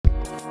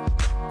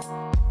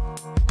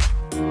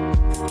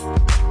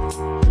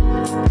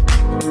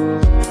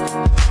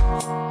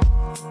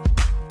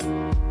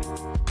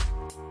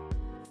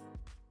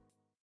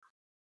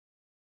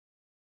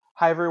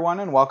Hi, everyone,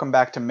 and welcome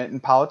back to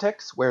Mitten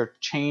Politics, where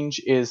change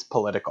is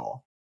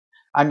political.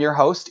 I'm your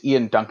host,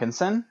 Ian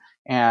Duncanson,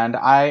 and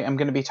I am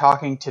going to be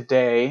talking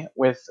today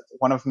with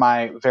one of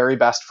my very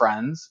best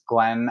friends,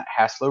 Glen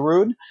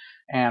Haslerud,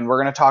 and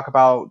we're going to talk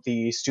about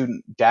the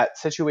student debt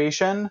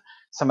situation,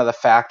 some of the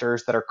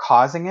factors that are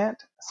causing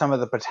it, some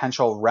of the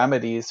potential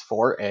remedies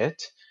for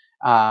it,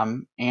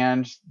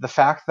 and the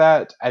fact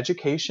that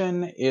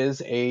education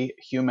is a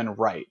human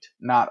right,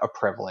 not a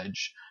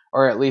privilege,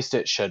 or at least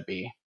it should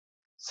be.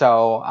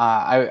 So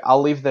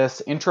I'll leave this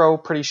intro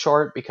pretty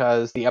short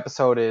because the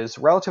episode is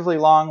relatively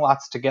long,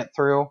 lots to get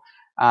through.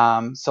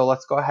 So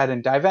let's go ahead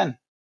and dive in.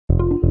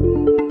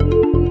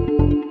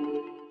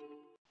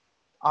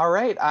 All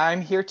right,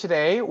 I'm here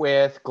today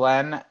with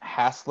Glen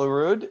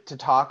Haslerud to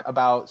talk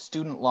about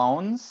student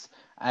loans,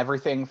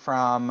 everything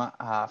from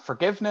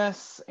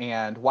forgiveness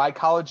and why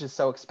college is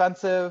so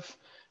expensive,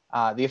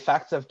 the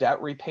effects of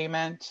debt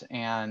repayment,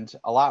 and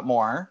a lot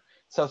more.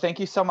 So thank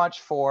you so much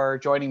for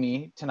joining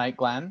me tonight,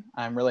 Glen.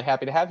 I'm really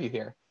happy to have you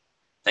here.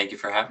 Thank you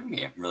for having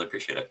me. I really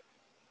appreciate it.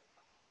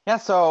 Yeah,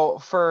 so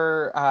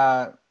for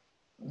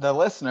the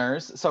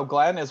listeners, so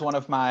Glen is one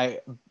of my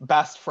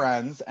best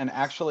friends and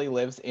actually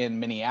lives in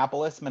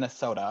Minneapolis,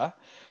 Minnesota.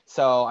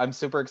 So I'm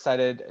super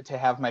excited to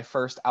have my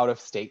first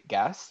out-of-state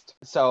guest.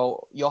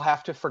 So you'll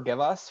have to forgive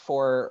us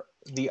for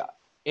the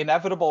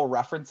inevitable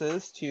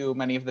references to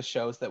many of the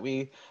shows that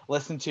we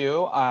listen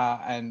to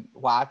and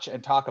watch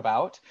and talk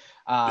about,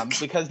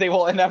 because they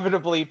will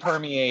inevitably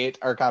permeate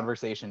our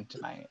conversation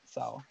tonight.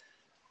 So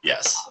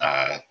Yes,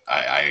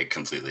 I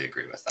completely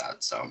agree with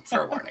that. So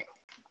fair warning.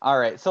 all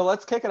right, so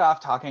let's kick it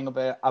off talking a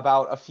bit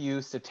about a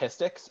few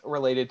statistics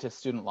related to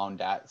student loan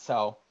debt.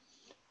 So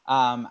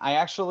I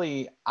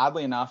actually,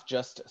 oddly enough,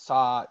 just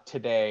saw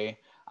today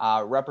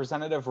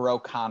Representative Ro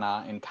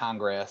Khanna in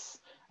Congress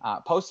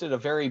posted a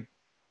very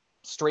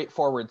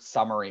straightforward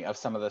summary of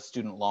some of the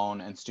student loan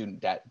and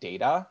student debt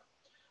data.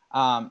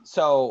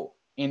 So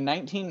in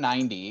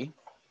 1990,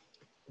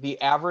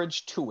 the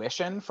average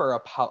tuition for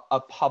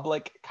a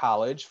public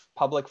college,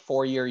 public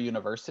four-year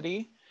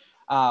university,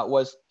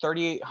 was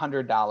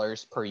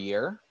 $3,800 per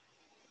year.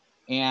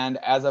 And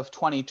as of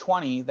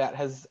 2020, that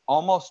has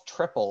almost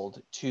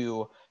tripled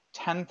to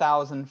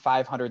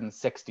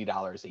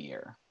 $10,560 a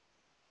year.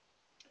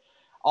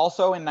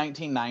 Also in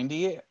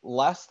 1990,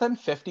 less than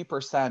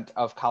 50%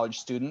 of college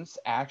students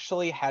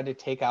actually had to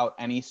take out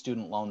any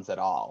student loans at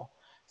all.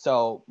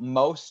 So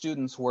most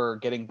students were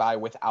getting by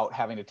without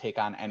having to take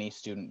on any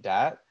student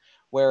debt,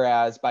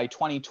 whereas by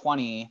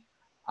 2020,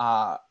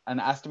 an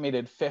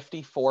estimated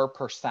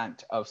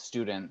 54% of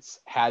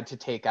students had to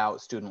take out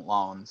student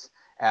loans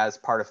as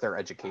part of their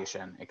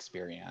education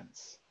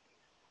experience.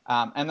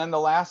 And then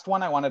the last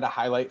one I wanted to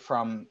highlight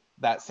from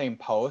that same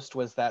post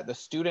was that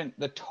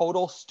the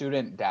total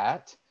student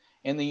debt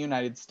in the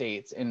United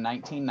States in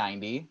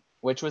 1990,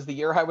 which was the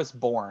year I was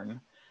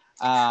born,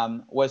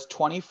 was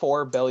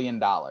 $24 billion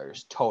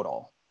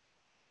total.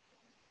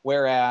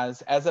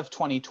 Whereas as of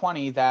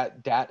 2020,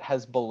 that debt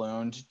has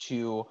ballooned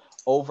to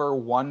over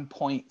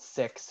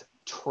 $1.6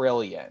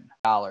 trillion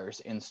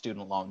in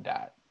student loan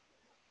debt,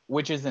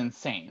 which is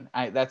insane.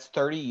 That's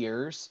 30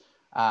 years.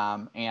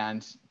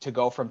 And to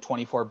go from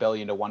 24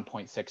 billion to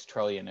 1.6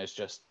 trillion is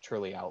just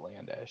truly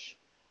outlandish.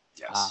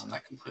 Yes, I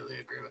completely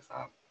agree with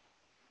that.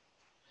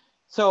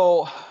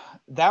 So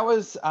that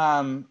was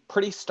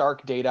pretty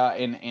stark data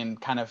in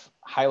kind of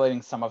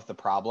highlighting some of the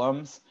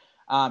problems.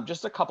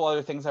 Just a couple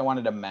other things I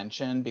wanted to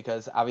mention,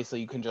 because obviously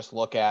you can just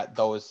look at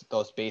those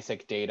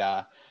basic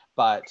data.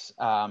 But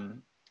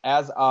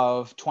as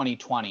of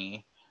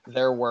 2020,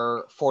 there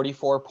were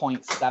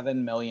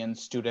 44.7 million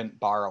student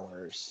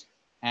borrowers,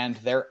 and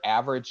their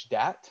average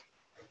debt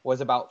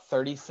was about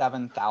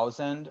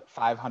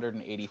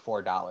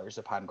 $37,584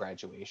 upon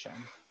graduation.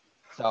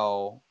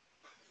 So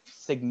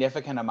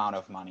significant amount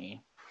of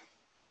money.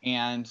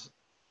 And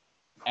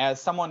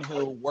as someone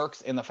who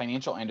works in the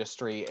financial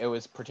industry, it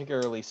was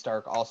particularly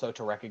stark also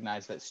to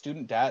recognize that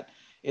student debt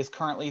is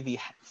currently the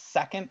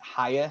second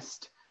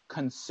highest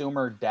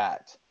consumer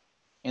debt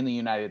in the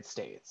United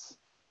States.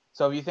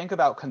 So if you think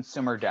about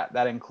consumer debt,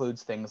 that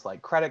includes things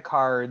like credit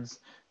cards,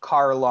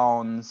 car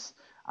loans,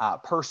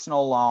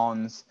 personal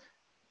loans,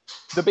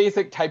 the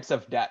basic types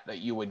of debt that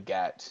you would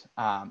get,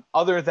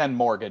 other than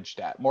mortgage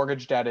debt.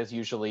 Mortgage debt is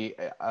usually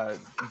a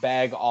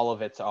bag all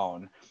of its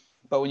own.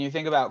 But when you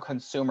think about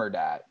consumer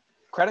debt,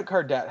 credit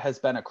card debt has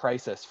been a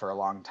crisis for a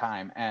long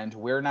time. And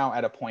we're now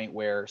at a point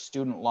where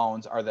student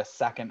loans are the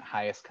second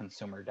highest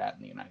consumer debt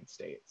in the United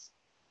States,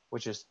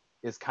 which is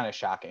kind of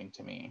shocking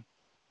to me.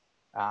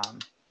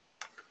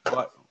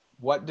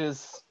 What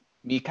does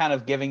me kind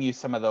of giving you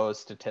some of those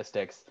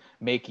statistics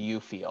make you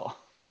feel?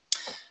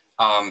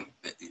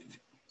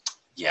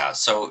 Yeah,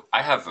 so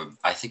I have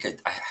I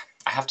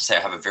have to say I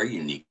have a very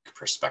unique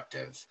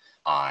perspective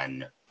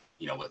on,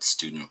 what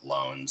student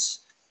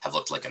loans have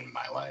looked like in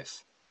my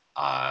life.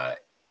 I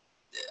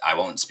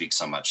won't speak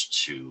so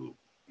much to,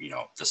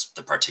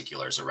 the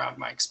particulars around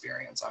my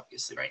experience,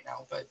 obviously, right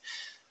now, but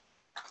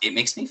it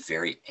makes me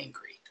very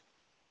angry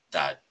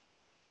that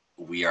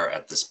we are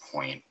at this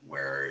point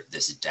where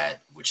this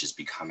debt, which is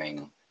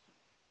becoming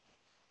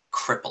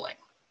crippling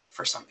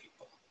for some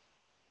people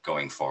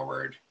going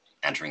forward,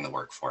 entering the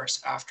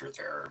workforce after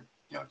their,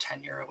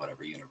 tenure at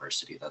whatever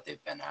university that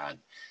they've been at,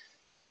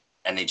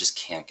 and they just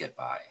can't get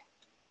by.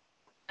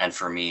 And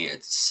for me,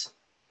 it's,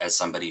 as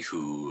somebody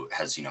who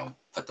has,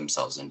 put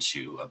themselves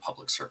into a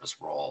public service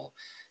role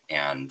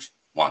and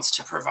wants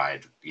to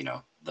provide,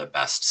 the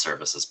best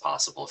services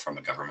possible from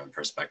a government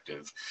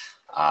perspective,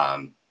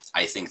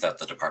 I think that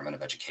the Department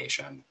of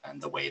Education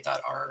and the way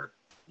that our,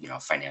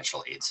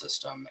 financial aid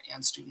system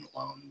and student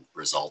loan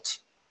result,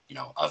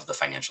 of the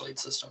financial aid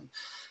system,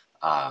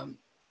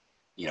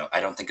 I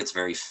don't think it's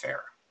very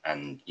fair.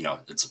 And,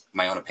 it's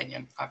my own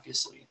opinion,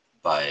 obviously,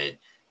 but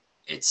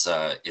it's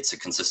a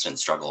consistent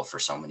struggle for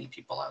so many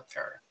people out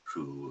there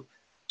who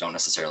don't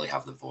necessarily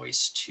have the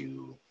voice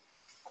to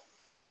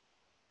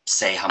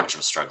say how much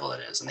of a struggle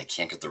it is, and they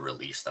can't get the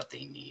relief that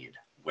they need,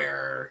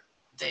 where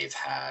they've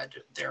had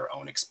their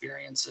own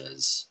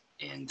experiences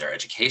in their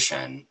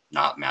education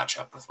not match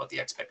up with what the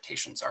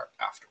expectations are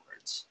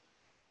afterwards.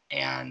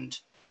 And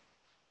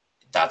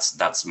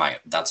that's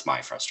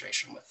my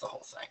frustration with the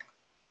whole thing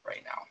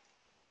right now.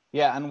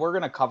 Yeah, and we're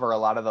going to cover a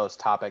lot of those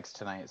topics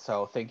tonight,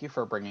 so thank you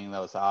for bringing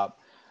those up.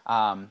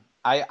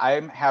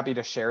 I'm happy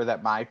to share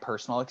that my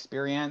personal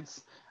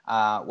experience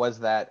was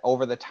that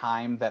over the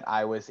time that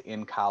I was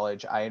in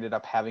college, I ended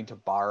up having to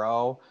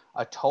borrow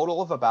a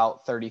total of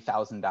about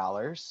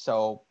 $30,000,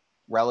 so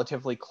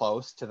relatively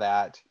close to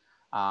that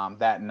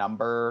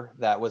number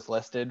that was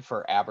listed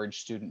for average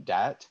student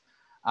debt.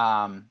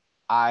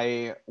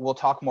 I will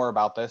talk more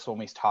about this when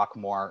we talk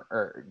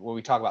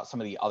about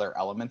some of the other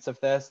elements of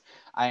this.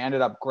 I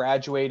ended up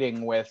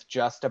graduating with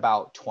just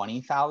about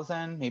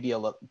 20,000,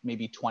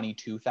 maybe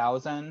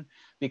 22,000,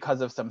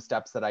 because of some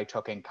steps that I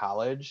took in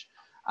college.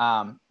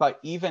 But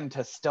even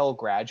to still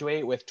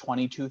graduate with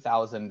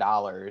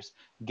 $22,000,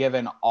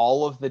 given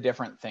all of the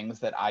different things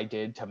that I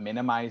did to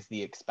minimize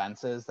the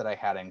expenses that I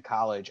had in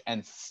college,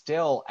 and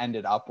still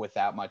ended up with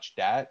that much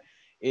debt,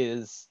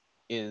 is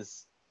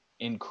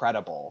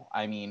incredible.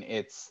 I mean,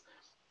 it's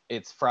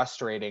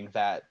frustrating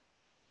that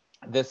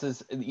this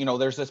is,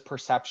 there's this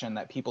perception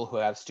that people who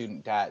have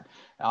student debt,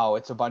 oh,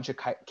 it's a bunch of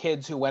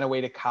kids who went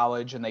away to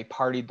college and they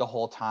partied the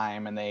whole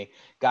time and they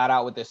got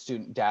out with this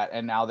student debt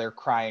and now they're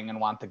crying and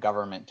want the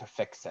government to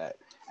fix it.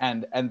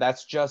 And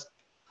that's just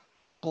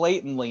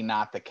blatantly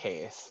not the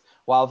case.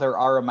 While there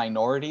are a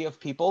minority of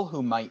people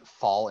who might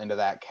fall into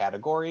that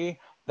category,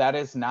 that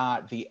is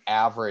not the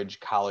average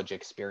college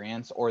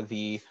experience or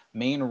the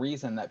main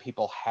reason that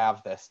people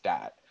have this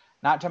debt.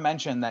 Not to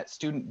mention that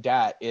student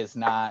debt is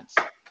not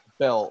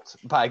built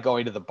by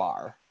going to the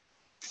bar.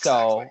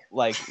 So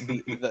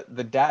Exactly. like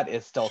the debt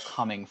is still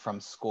coming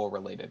from school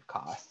related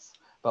costs,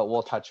 but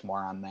we'll touch more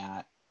on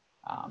that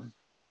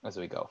as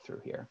we go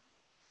through here.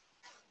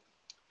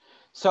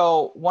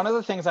 So one of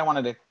the things I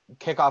wanted to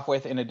kick off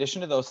with, in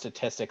addition to those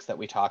statistics that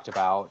we talked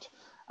about,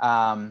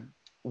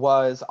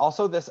 was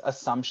also this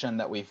assumption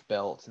that we've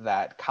built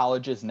that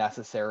college is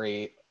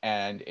necessary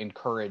and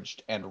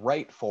encouraged and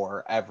right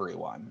for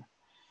everyone.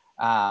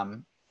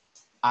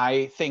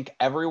 I think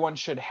everyone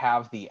should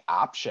have the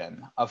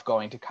option of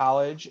going to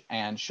college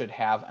and should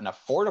have an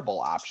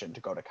affordable option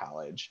to go to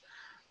college.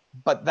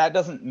 But that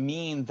doesn't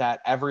mean that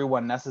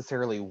everyone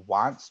necessarily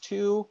wants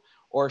to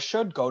or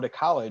should go to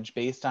college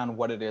based on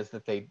what it is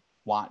that they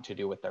want to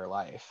do with their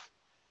life.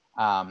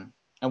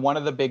 And one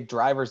of the big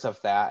drivers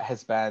of that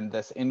has been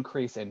this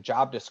increase in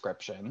job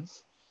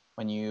descriptions.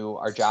 When you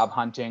are job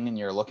hunting and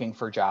you're looking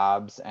for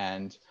jobs,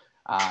 and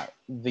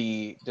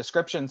the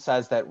description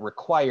says that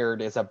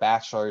required is a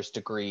bachelor's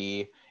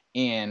degree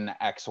in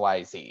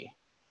XYZ.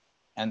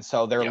 And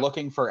so they're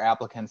looking for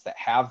applicants that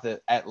have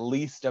at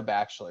least a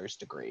bachelor's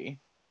degree.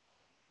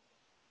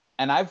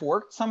 And I've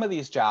worked some of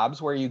these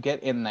jobs where you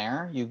get in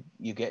there, you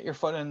get your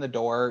foot in the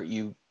door,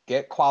 you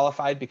get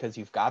qualified because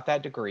you've got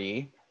that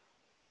degree,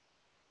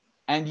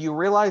 and you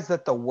realize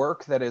that the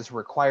work that is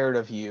required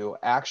of you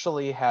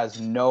actually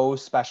has no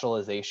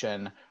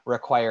specialization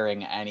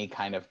requiring any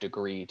kind of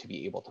degree to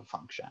be able to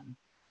function.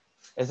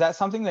 Is that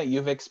something that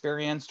you've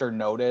experienced or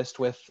noticed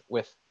with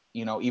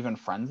even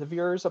friends of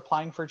yours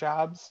applying for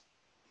jobs?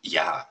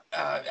 Yeah,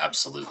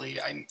 absolutely.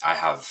 I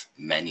have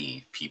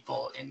many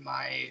people in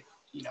my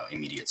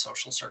immediate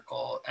social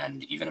circle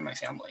and even in my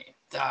family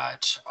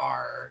that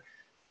are,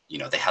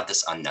 they had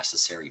this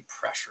unnecessary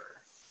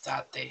pressure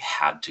that they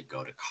had to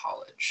go to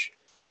college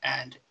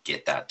and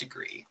get that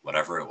degree,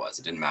 whatever it was.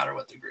 It didn't matter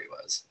what the degree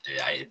was.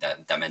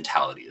 That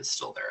mentality is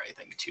still there, I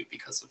think, too,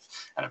 because of,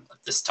 and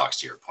this talks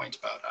to your point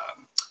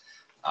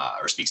about,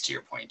 or speaks to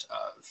your point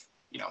of,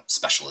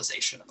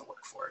 specialization in the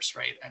workforce,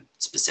 right? And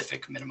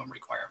specific minimum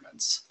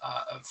requirements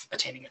of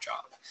attaining a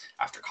job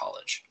after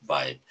college.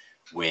 But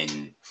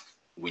when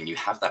you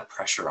have that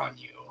pressure on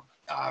you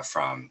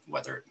from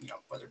whether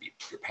it be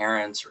your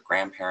parents or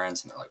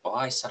grandparents, and they're like, well,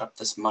 I set up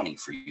this money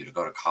for you to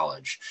go to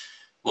college.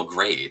 Well,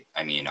 great.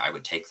 I mean, I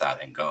would take that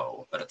and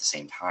go. But at the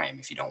same time,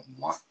 if you don't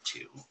want to,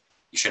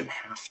 you shouldn't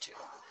have to.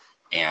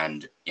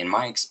 And in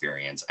my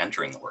experience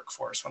entering the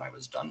workforce when I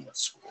was done with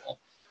school,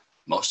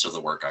 most of the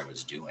work I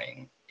was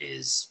doing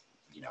is,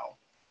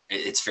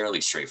 it's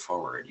fairly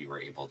straightforward. You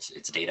were able to,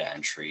 it's data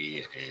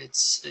entry,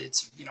 it's,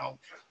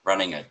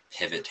 running a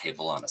pivot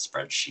table on a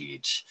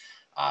spreadsheet,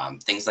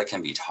 things that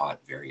can be taught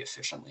very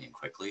efficiently and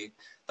quickly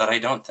that I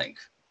don't think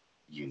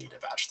you need a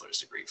bachelor's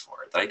degree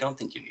for, that I don't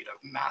think you need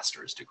a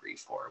master's degree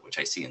for, which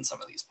I see in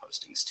some of these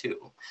postings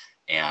too.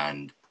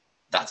 And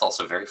that's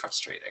also very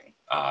frustrating.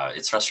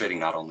 It's frustrating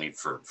not only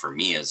for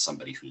me as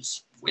somebody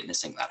who's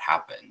witnessing that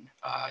happen,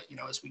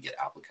 as we get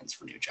applicants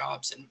for new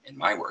jobs in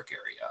my work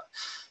area,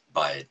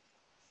 but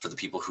for the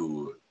people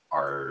who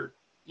are,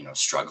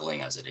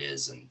 struggling as it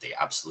is, and they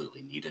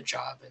absolutely need a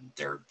job, and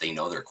they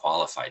know they're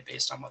qualified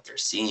based on what they're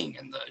seeing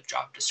in the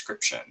job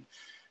description,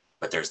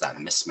 but there's that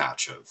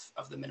mismatch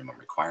of the minimum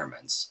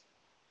requirements.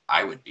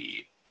 I would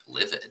be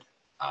livid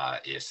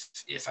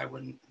if I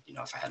wouldn't,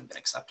 if I hadn't been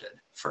accepted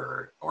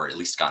for, or at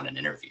least gotten an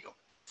interview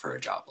for a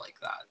job like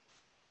that,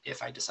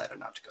 if I decided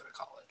not to go to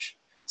college.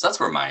 So that's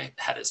where my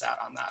head is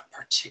at on that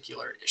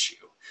particular issue.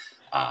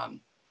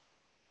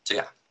 So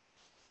yeah.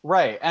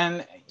 Right.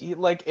 And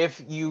like,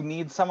 if you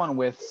need someone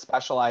with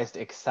specialized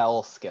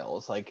Excel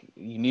skills, like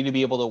you need to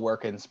be able to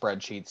work in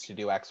spreadsheets to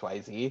do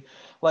XYZ,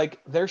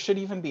 like there should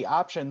even be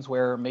options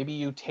where maybe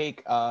you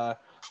take a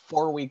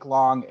 4-week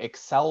long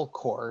Excel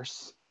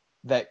course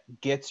that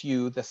gets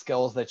you the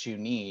skills that you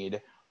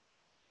need,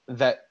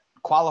 that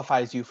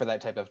qualifies you for that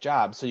type of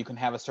job. So you can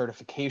have a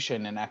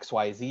certification in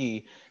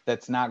XYZ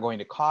that's not going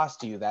to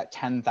cost you that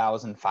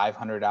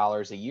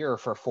 $10,500 a year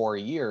for 4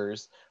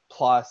 years,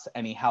 plus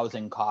any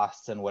housing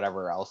costs and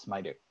whatever else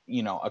might,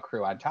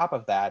 accrue on top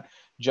of that,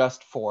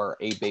 just for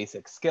a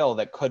basic skill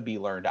that could be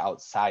learned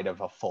outside of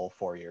a full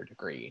 4-year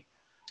degree.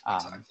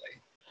 Exactly.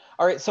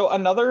 All right. So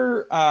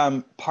another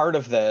part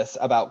of this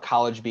about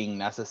college being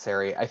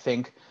necessary, I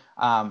think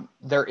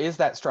there is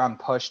that strong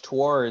push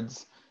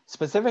towards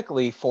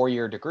specifically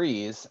 4-year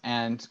degrees,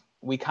 and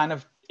we kind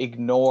of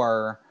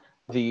ignore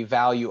the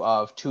value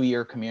of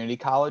 2-year community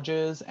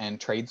colleges and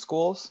trade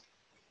schools.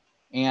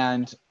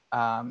 And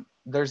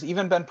there's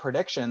even been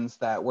predictions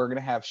that we're going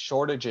to have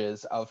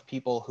shortages of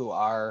people who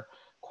are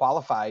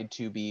qualified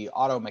to be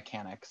auto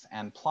mechanics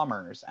and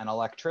plumbers and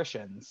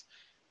electricians,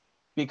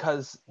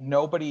 because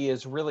nobody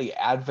is really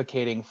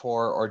advocating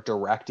for or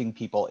directing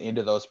people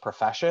into those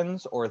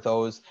professions, or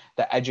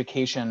the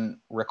education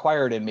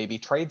required in maybe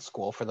trade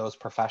school for those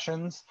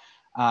professions.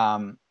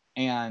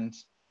 And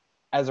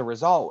as a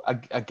result,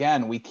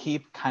 again, we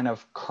keep kind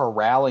of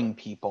corralling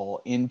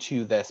people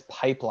into this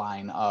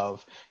pipeline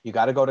of, you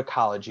got to go to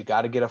college, you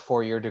got to get a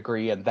 4-year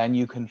degree, and then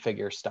you can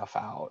figure stuff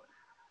out.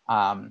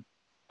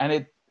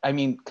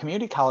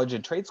 Community college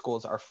and trade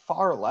schools are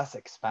far less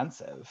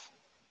expensive.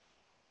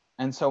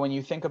 And so when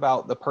you think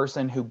about the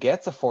person who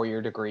gets a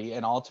 4-year degree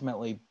and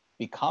ultimately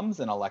becomes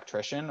an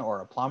electrician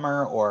or a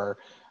plumber or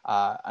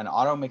an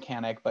auto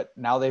mechanic, but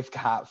now they've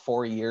got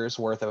 4 years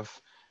worth of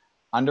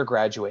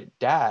undergraduate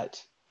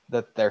debt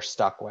that they're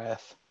stuck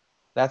with,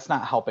 that's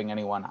not helping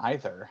anyone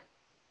either.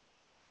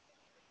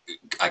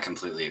 I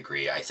completely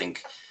agree. I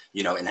think,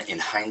 in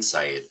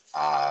hindsight,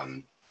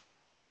 I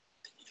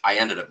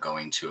ended up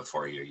going to a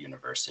 4-year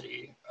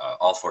university,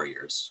 all 4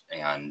 years,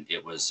 and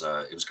it was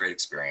a great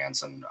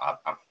experience. And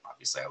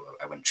obviously,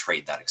 I wouldn't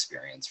trade that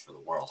experience for the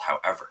world.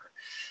 However,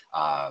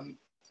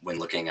 when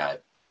looking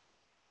at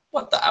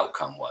what the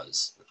outcome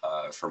was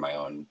for my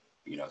own,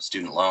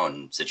 student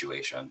loan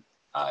situation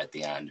at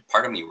the end,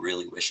 part of me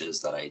really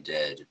wishes that I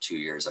did 2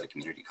 years at a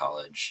community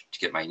college to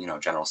get my,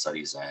 general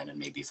studies in, and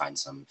maybe find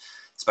some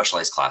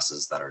specialized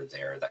classes that are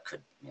there that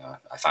could,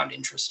 I found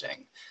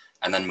interesting,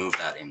 and then move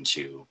that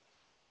into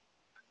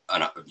a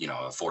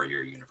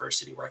 4-year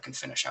university where I can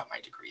finish out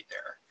my degree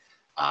there.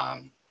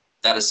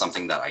 That is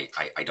something that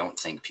I don't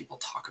think people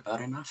talk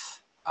about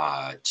enough,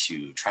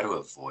 to try to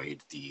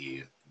avoid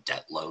the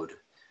debt load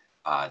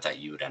that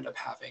you would end up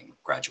having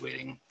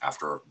graduating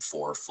after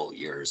 4 full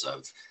years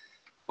of,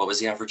 what was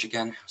the average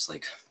again? It was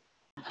like,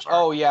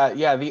 oh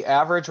yeah. The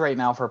average right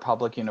now for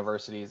public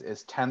universities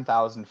is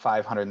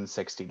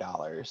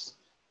 $10,560.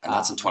 And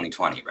that's in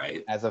 2020,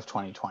 right? As of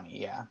 2020,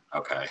 yeah.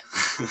 Okay.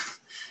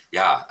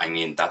 Yeah, I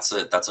mean, that's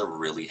a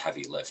really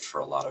heavy lift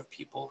for a lot of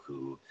people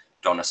who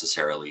don't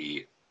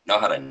necessarily know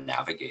how to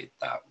navigate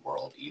that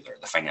world either,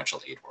 the financial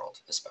aid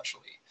world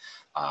especially.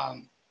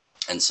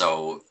 And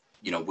so,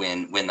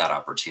 when that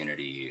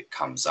opportunity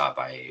comes up,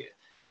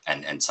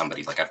 and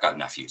somebody, like, I've got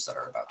nephews that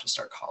are about to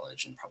start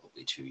college in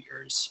probably 2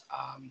 years.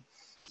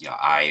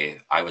 I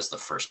was the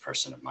first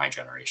person of my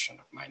generation,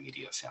 of my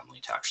immediate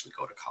family, to actually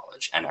go to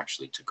college and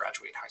actually to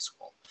graduate high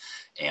school.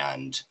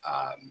 And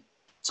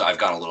so I've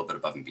gone a little bit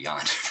above and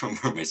beyond from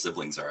where my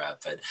siblings are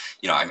at, but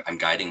I'm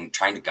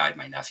trying to guide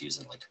my nephews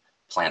and like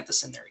plant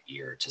this in their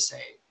ear to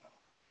say,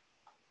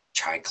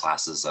 try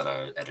classes at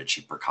a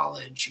cheaper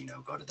college, you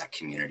know, go to that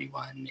community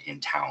one in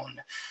town.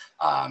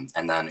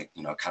 And then,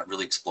 you know, kind of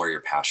really explore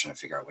your passion and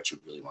figure out what you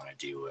really want to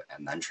do,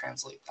 and then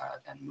translate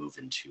that and move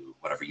into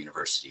whatever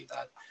university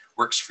that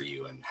works for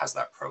you and has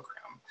that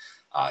program,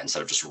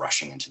 instead of just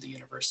rushing into the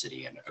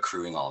university and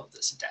accruing all of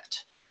this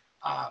debt.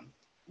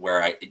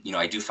 Where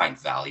I do find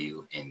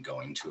value in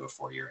going to a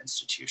four-year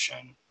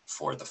institution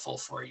for the full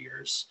 4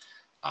 years.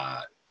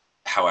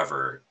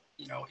 However,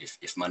 you know,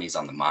 if money's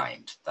on the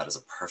mind, that is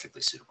a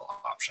perfectly suitable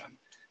option,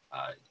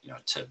 you know,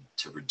 to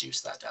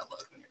reduce that debt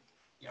load when you're,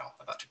 you know,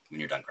 when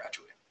you're done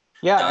graduating.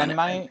 Yeah, Done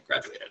and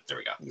graduated. There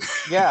we go.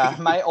 yeah,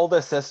 my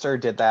oldest sister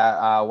did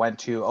that, went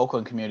to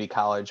Oakland Community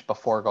College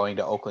before going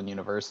to Oakland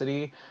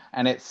University,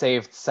 and it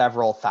saved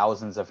several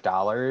thousands of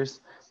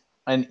dollars.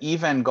 And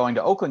even going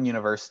to Oakland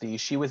University,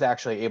 she was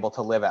actually able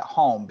to live at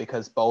home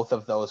because both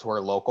of those were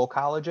local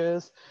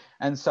colleges.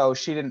 And so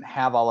she didn't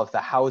have all of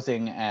the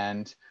housing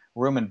and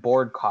room and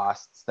board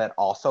costs that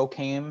also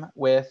came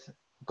with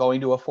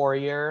going to a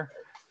 4-year.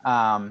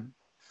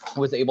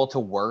 Was able to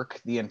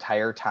work the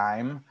entire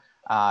time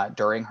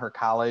during her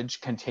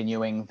college,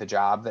 continuing the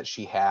job that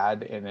she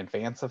had in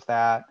advance of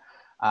that.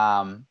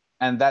 And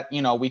that,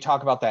 you know, we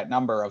talk about that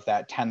number of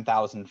that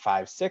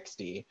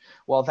 10,560.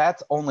 Well,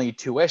 that's only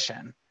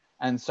tuition.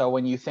 And so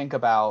when you think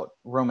about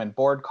room and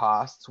board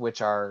costs,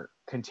 which are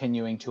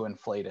continuing to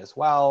inflate as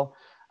well,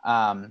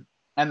 and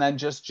then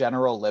just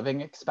general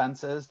living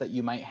expenses that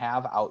you might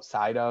have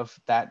outside of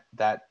that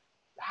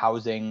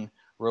housing,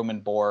 room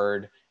and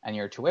board, and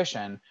your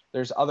tuition,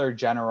 there's other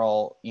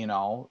general, you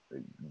know,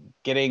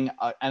 getting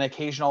an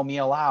occasional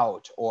meal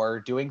out or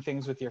doing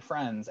things with your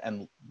friends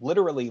and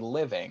literally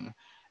living.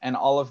 And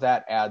all of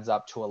that adds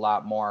up to a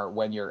lot more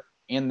when you're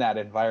in that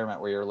environment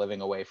where you're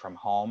living away from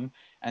home.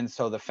 And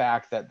so the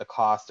fact that the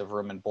cost of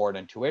room and board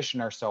and tuition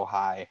are so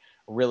high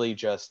really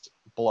just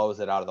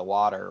blows it out of the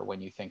water when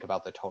you think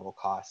about the total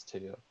cost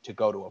to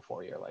go to a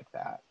 4-year like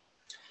that.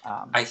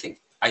 I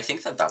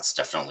think that that's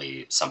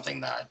definitely something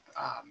that,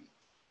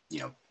 you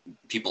know,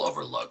 people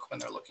overlook when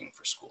they're looking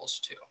for schools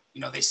too.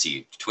 You know, they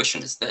see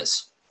tuition is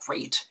this,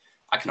 great,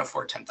 I can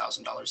afford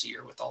 $10,000 a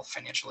year with all the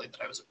financial aid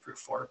that I was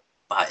approved for.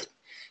 But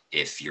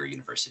if your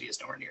university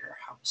is nowhere near your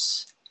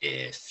house,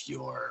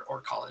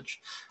 or college,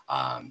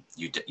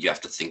 you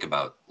have to think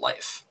about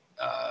life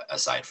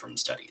aside from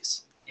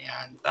studies,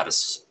 and that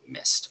is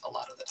missed a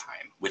lot of the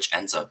time, which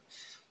ends up,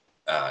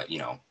 you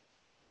know,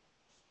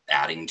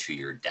 adding to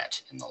your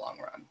debt in the long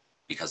run,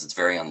 because it's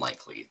very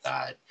unlikely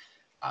that,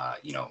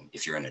 you know,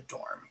 if you're in a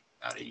dorm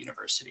at a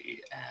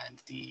university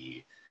and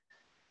the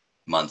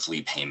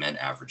monthly payment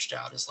averaged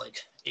out is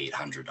like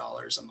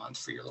 $800 a month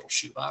for your little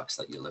shoebox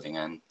that you're living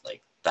in,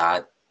 like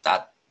that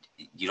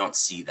you don't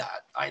see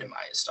that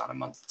itemized on a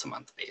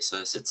month-to-month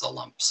basis. It's a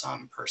lump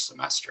sum per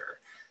semester.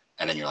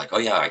 And then you're like, oh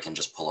yeah, I can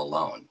just pull a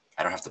loan.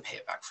 I don't have to pay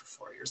it back for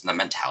 4 years. And the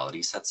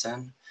mentality sets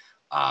in.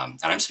 And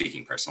I'm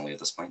speaking personally at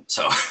this point,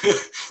 so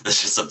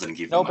that's just something to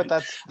keep in mind. No,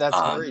 but that's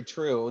very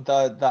true.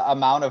 The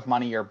amount of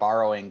money you're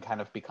borrowing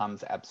kind of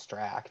becomes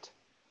abstract.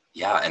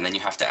 Yeah, and then you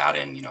have to add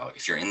in, you know,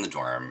 if you're in the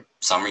dorm,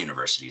 some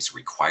universities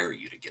require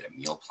you to get a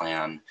meal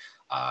plan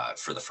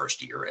for the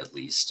first year at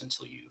least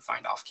until you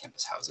find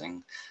off-campus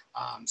housing.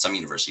 Some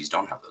universities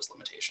don't have those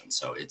limitations,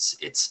 so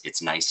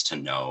it's nice to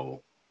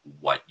know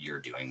what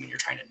you're doing when you're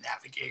trying to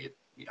navigate,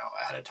 you know,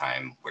 ahead of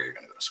time where you're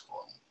going to go to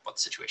school and what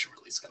the situation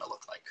really is going to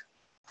look like.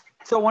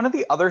 So one of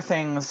the other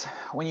things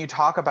when you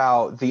talk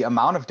about the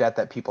amount of debt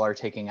that people are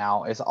taking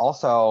out is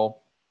also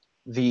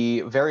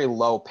the very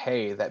low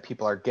pay that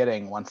people are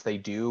getting once they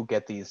do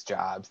get these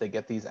jobs. They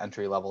get these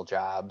entry-level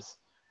jobs,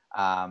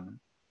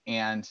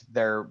 and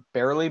they're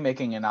barely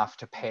making enough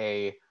to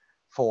pay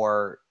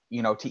for,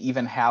 you know, to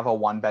even have a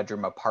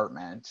one-bedroom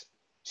apartment,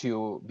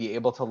 to be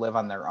able to live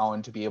on their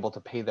own, to be able to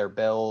pay their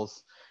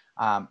bills.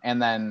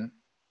 And then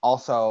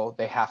also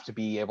they have to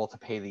be able to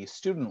pay these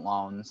student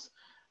loans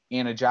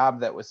in a job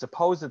that was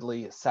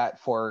supposedly set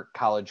for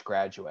college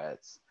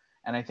graduates.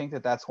 And I think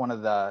that that's one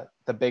of the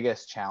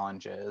biggest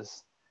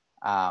challenges.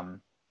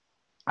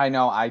 I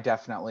know I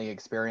definitely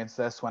experienced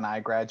this when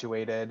I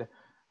graduated.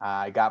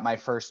 I got my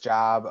first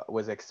job,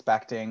 was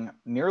expecting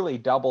nearly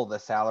double the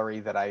salary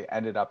that I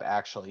ended up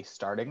actually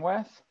starting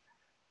with,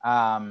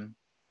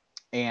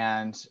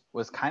 and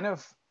was kind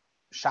of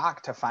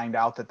shocked to find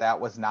out that that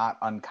was not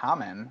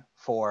uncommon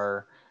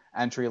for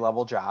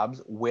entry-level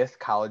jobs with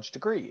college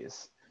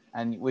degrees.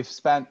 And we've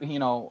spent, you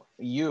know,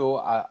 you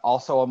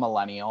also a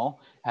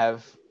millennial,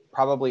 have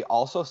probably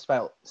also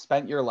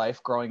spent your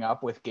life growing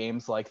up with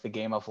games like the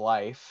Game of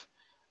Life,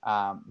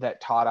 that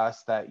taught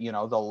us that, you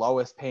know, the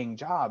lowest paying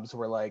jobs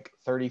were like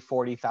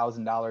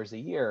 $30,000-$40,000 a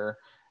year,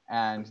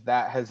 and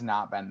that has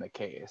not been the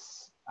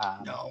case.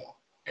 No,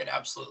 it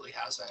absolutely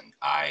hasn't.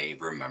 I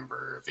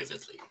remember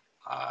vividly,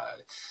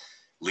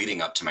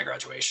 leading up to my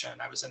graduation,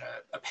 I was in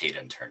a paid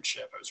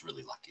internship. I was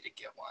really lucky to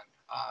get one.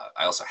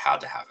 I also had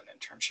to have an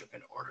internship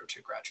in order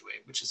to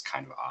graduate, which is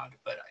kind of odd,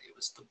 but it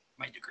was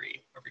my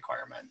degree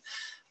requirement.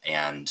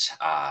 And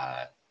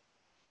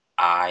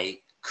I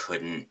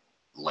couldn't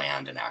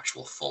land an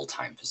actual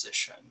full-time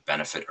position,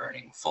 benefit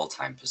earning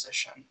full-time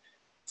position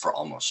for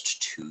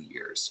almost 2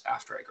 years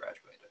after I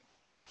graduated.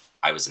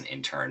 I was an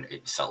intern.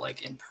 It felt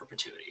like in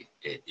perpetuity.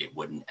 It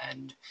wouldn't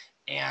end.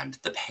 And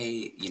the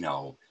pay, you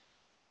know,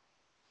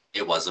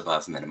 it was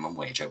above minimum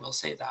wage, I will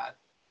say that.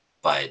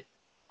 But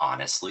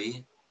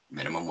honestly,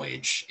 minimum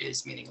wage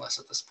is meaningless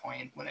at this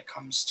point when it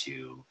comes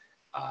to,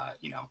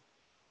 you know,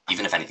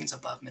 even if anything's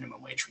above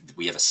minimum wage,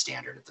 we have a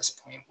standard at this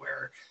point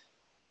where,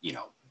 you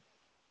know,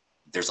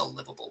 there's a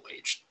livable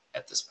wage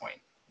at this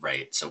point,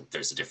 right? So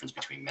there's a difference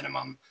between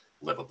minimum,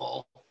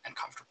 livable, and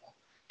comfortable.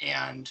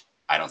 And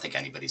I don't think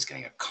anybody's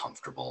getting a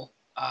comfortable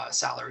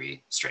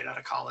salary straight out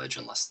of college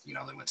unless, you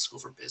know, they went to school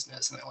for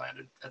business and they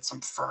landed at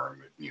some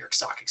firm, New York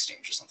Stock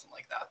Exchange or something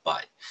like that.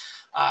 But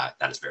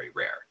that is very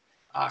rare.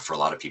 For a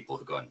lot of people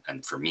who go in,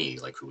 and for me,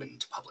 like who went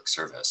into public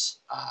service,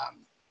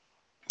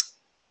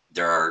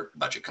 there are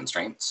budget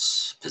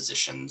constraints.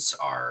 Positions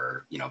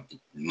are, you know,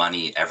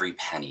 money, every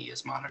penny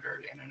is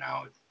monitored in and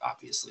out.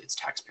 Obviously, it's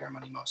taxpayer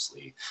money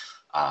mostly.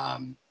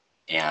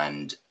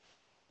 And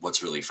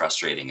what's really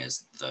frustrating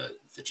is the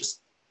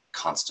just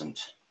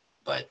constant,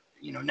 but,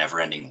 you know, never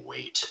ending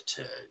wait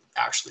to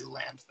actually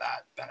land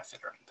that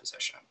benefit earning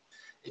position.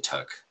 It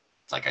took,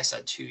 like I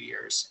said, 2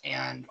 years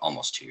and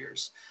almost 2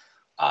 years.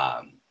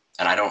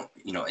 And I don't,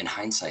 you know, in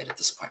hindsight at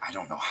this point, I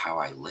don't know how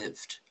I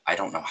lived. I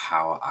don't know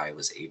how I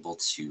was able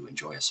to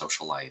enjoy a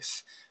social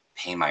life,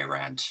 pay my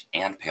rent,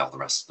 and pay all the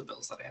rest of the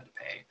bills that I had to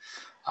pay.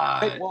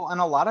 Right, well,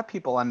 and a lot of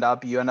people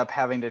you end up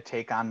having to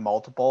take on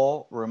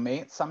multiple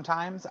roommates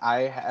sometimes.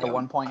 I, at Yeah,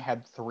 one point,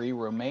 had 3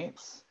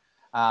 roommates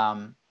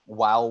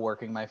while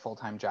working my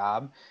full-time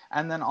job.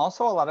 And then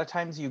also a lot of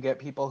times you get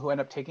people who end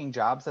up taking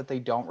jobs that they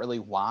don't really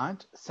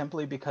want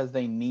simply because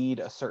they need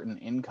a certain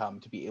income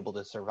to be able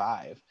to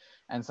survive.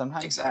 And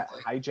sometimes that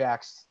exactly.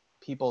 hijacks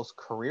people's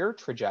career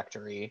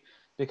trajectory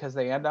because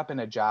they end up in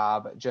a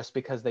job just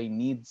because they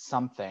need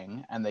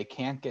something and they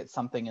can't get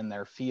something in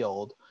their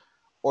field,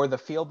 or the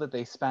field that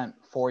they spent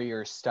 4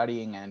 years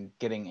studying and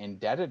getting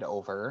indebted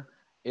over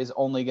is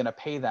only going to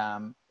pay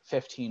them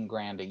 15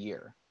 grand a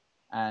year.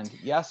 And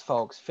yes,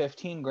 folks,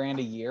 15 grand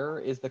a year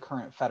is the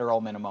current federal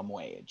minimum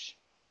wage.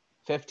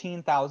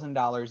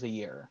 $15,000 a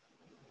year.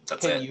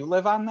 That's Can it. you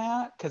live on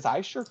that? Because I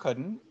sure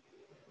couldn't.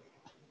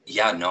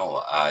 Yeah,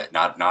 no,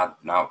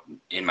 not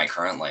in my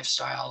current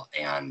lifestyle.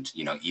 And,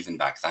 you know, even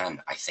back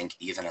then, I think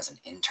even as an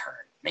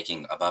intern,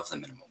 making above the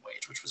minimum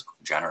wage, which was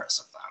generous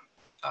of them,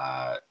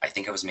 I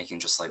think I was making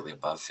just slightly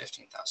above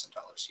 $15,000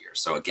 a year.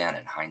 So again,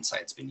 in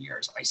hindsight, it's been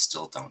years. I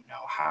still don't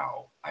know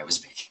how I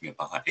was making it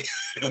by.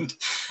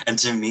 and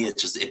to me,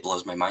 it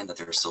blows my mind that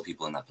there are still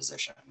people in that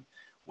position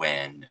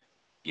when,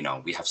 you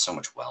know, we have so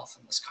much wealth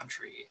in this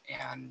country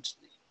and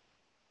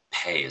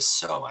pay is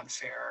so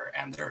unfair,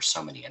 and there are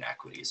so many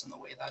inequities in the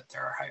way that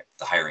there are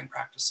the hiring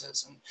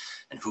practices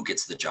and who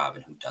gets the job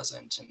and who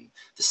doesn't, and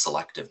the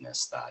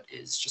selectiveness that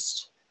is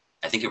just,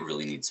 I think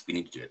we need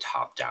to do a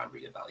top-down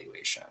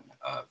reevaluation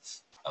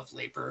of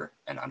labor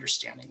and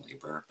understanding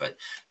labor, but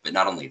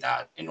not only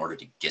that, in order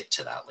to get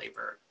to that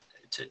labor,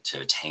 to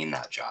attain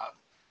that job,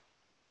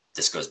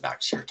 this goes back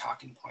to your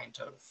talking point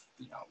of,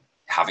 you know,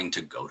 having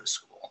to go to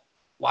school.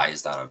 Why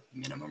is that a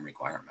minimum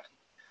requirement?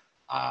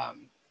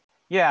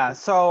 Yeah,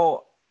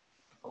 so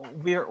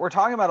we're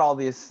talking about all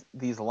these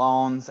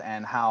loans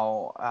and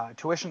how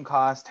tuition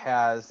cost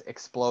has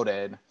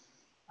exploded.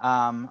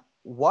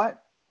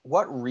 What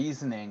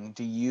reasoning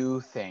do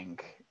you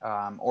think,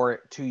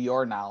 or to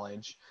your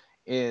knowledge,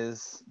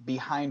 is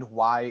behind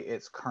why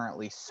it's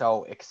currently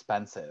so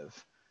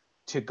expensive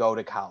to go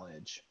to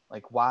college?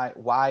 Like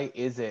why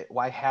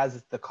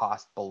has the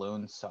cost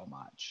ballooned so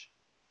much?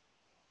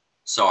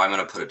 So I'm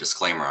going to put a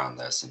disclaimer on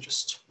this and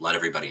just let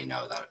everybody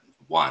know that,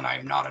 one, I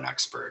am not an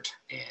expert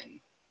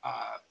in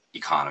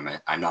economy.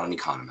 I'm not an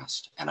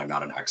economist, and I'm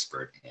not an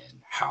expert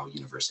in how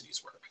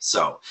universities work.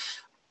 So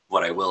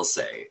what I will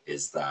say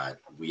is that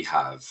we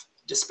have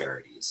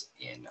disparities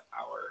in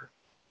our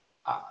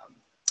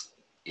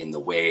in the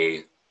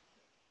way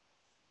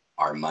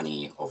our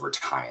money over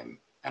time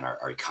and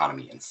our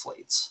economy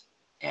inflates.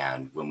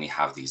 And when we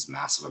have these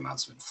massive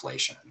amounts of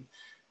inflation,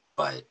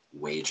 but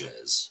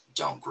wages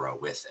don't grow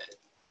with it,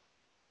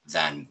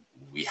 then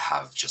we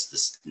have just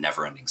this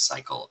never-ending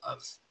cycle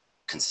of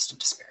consistent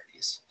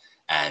disparities,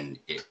 and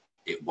it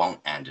won't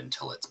end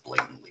until it's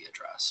blatantly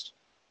addressed.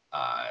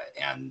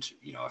 And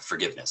you know,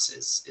 forgiveness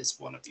is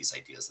one of these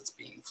ideas that's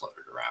being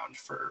floated around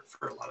for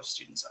a lot of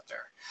students out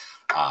there.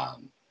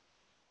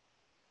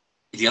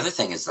 The other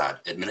thing is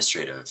that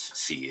administrative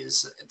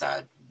fees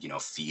that, you know,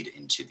 feed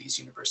into these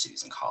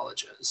universities and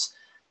colleges,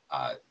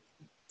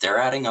 they're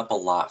adding up a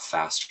lot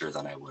faster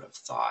than I would have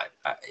thought.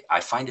 I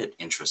find it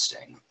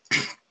interesting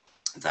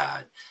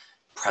that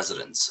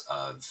presidents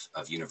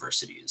of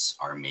universities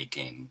are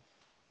making,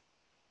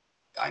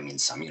 I mean,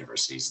 some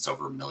universities, it's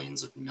over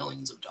millions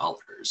of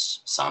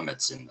dollars. Some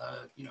it's in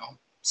the, you know,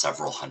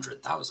 several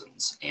hundred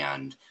thousands.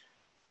 And,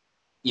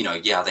 you know,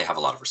 yeah, they have a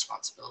lot of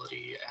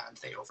responsibility and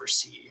they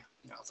oversee,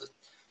 you know,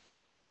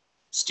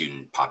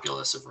 student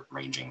populace of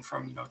ranging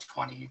from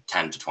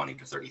 10 to 20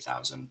 to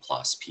 30,000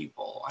 plus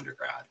people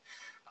undergrad.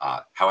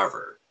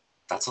 However,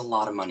 that's a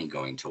lot of money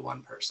going to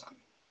one person,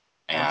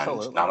 and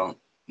Absolutely.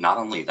 not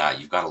only that,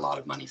 you've got a lot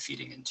of money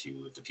feeding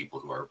into the people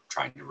who are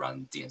trying to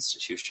run the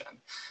institution,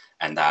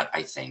 and that,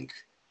 I think,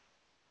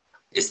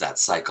 is that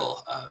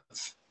cycle of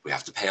we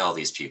have to pay all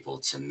these people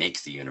to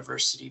make the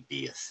university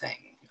be a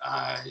thing,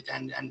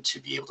 and to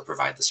be able to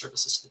provide the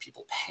services to the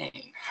people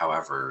paying.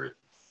 However,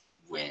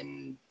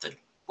 when the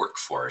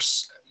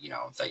workforce,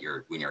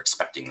 when you're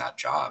expecting that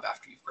job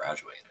after you've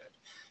graduated,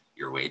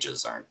 your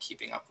wages aren't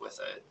keeping up with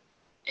it.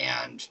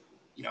 And,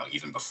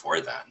 even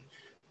before then,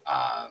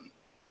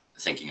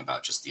 thinking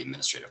about just the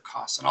administrative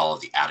costs and all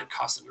of the added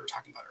costs that we were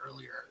talking about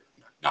earlier,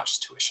 not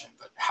just tuition,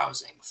 but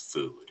housing,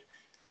 food,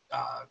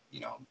 uh, you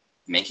know,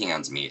 making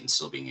ends meet and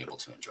still being able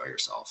to enjoy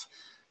yourself.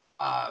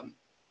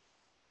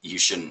 You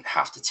shouldn't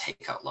have to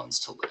take out loans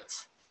to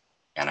live.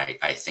 And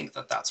I think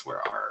that that's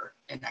where our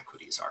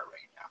inequities are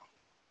right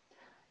now.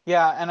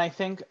 Yeah, and I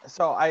think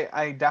so.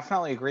 I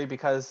definitely agree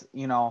because,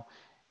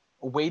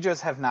 wages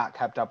have not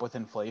kept up with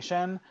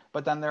inflation,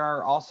 but then there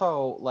are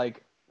also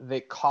like the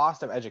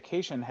cost of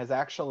education has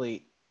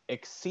actually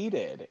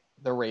exceeded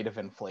the rate of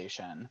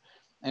inflation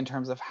in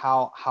terms of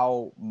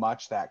how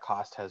much that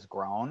cost has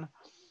grown.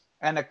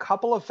 And a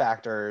couple of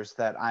factors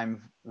that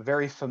I'm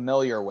very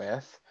familiar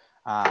with.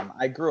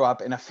 I grew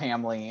up in a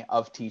family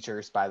of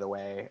teachers, by the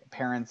way,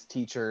 parents,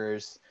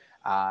 teachers.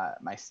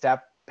 My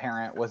step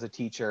parent was a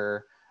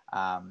teacher,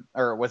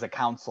 or was a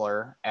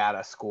counselor at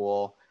a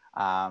school.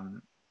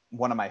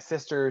 One of my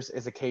sisters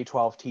is a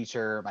K-12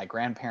 teacher. My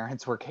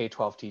grandparents were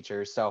K-12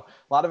 teachers. So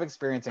a lot of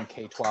experience in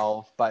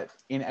K-12, but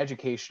in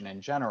education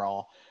in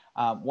general.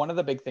 One of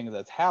the big things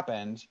that's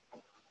happened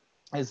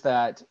is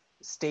that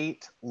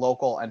state,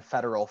 local, and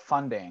federal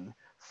funding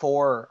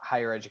for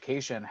higher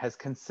education has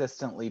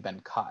consistently been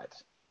cut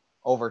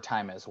over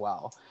time as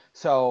well.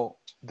 So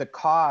the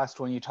cost,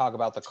 when you talk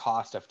about the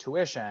cost of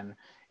tuition,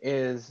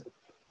 is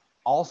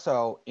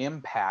also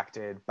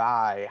impacted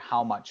by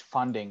how much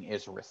funding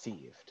is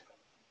received.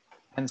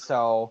 And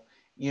so,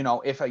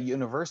 if a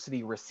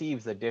university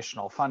receives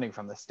additional funding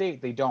from the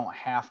state, they don't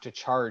have to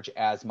charge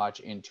as much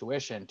in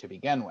tuition to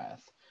begin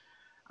with.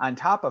 On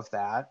top of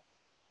that,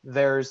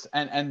 there's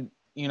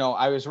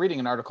I was reading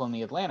an article in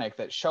the Atlantic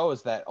that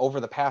shows that over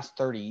the past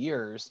 30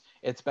 years,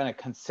 it's been a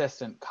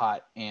consistent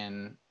cut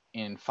in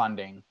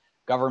funding,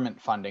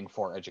 government funding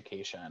for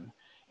education.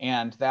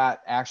 And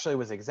that actually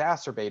was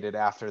exacerbated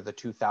after the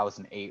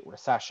 2008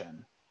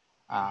 recession.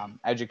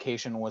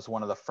 Education was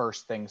one of the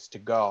first things to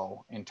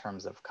go in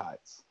terms of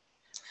cuts.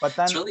 But It's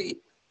then, really,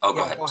 oh, go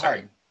yeah, ahead. go Sorry.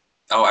 ahead.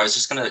 Oh, I was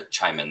just going to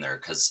chime in there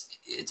because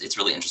it's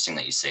really interesting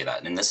that you say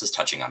that. And this is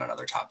touching on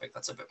another topic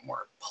that's a bit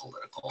more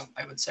political,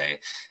 I would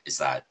say, is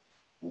that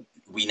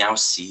we now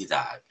see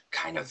that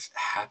kind of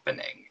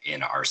happening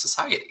in our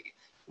society.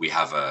 We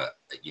have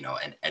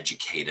an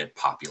educated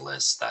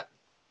populace that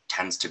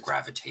tends to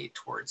gravitate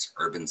towards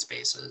urban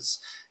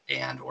spaces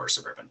or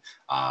suburban.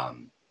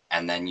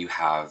 And then you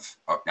have,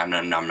 I'm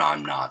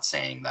not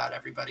saying that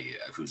everybody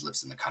who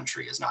lives in the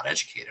country is not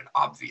educated,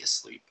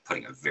 obviously,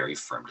 putting a very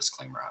firm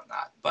disclaimer on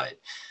that. But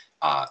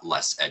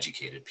less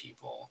educated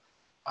people,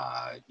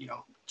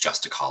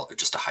 just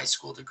a high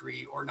school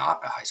degree or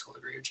not a high school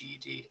degree or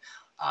GED,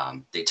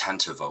 they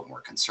tend to vote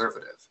more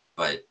conservative.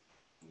 But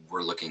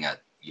we're looking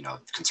at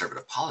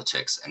conservative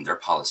politics, and their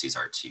policies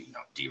are to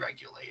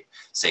deregulate,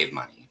 save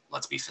money,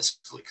 let's be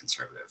fiscally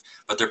conservative.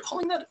 But they're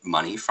pulling that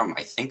money from,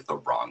 I think, the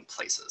wrong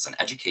places, and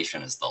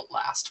education is the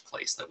last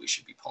place that we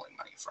should be pulling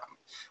money from.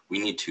 We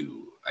need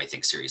to, I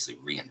think, seriously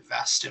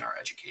reinvest in our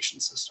education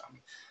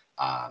system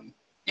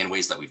in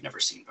ways that we've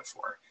never seen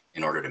before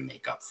in order to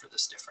make up for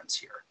this difference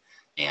here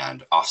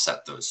and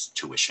offset those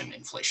tuition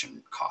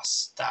inflation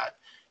costs that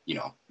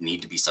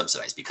need to be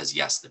subsidized, because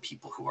yes, the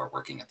people who are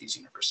working at these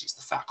universities,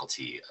 the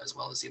faculty, as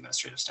well as the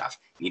administrative staff,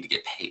 need to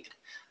get paid.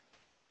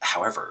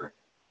 However,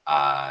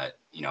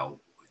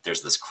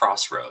 there's this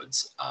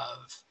crossroads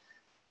of,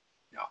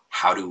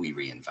 how do we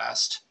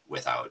reinvest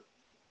without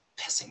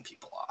pissing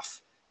people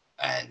off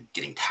and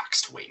getting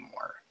taxed way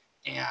more?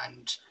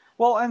 And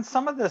Well, and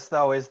some of this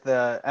though is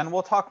and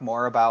we'll talk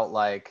more about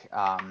like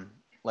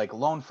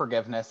loan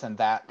forgiveness and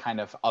that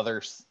kind of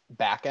other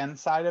back end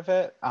side of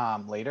it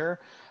later.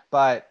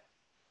 But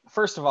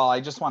first of all,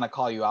 I just want to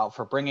call you out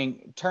for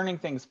turning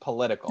things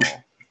political.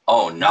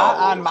 oh Not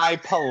on no. my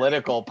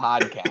political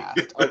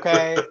podcast,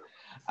 okay?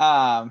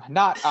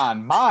 Not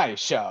on my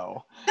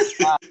show.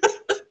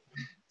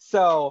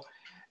 So,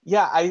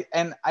 yeah,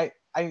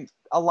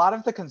 a lot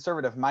of the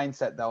conservative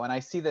mindset though, and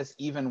I see this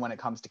even when it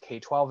comes to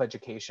K-12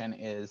 education,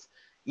 is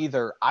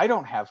either I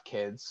don't have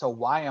kids, so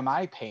why am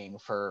I paying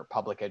for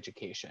public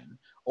education?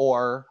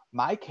 Or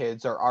my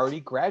kids are already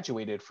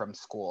graduated from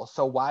school,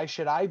 so why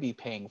should I be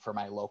paying for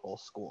my local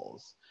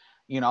schools?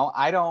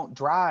 I don't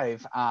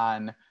drive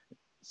on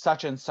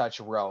such and such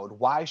road.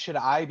 Why should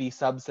I be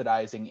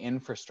subsidizing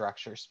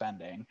infrastructure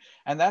spending?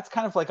 And that's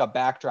kind of like a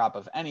backdrop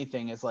of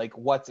anything, is like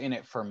what's in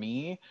it for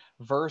me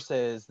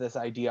versus this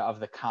idea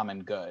of the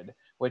common good,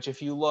 which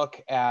if you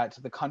look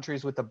at the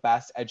countries with the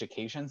best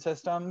education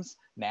systems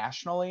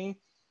nationally,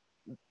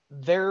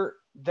 their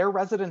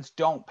residents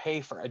don't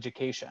pay for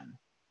education.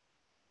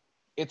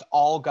 It's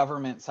all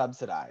government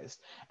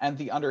subsidized. And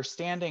the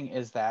understanding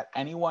is that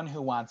anyone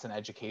who wants an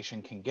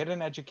education can get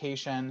an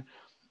education.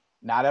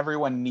 Not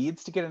everyone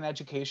needs to get an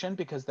education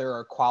because there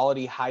are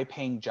quality,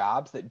 high-paying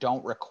jobs that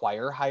don't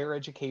require higher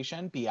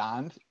education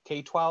beyond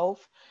K-12.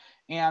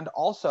 And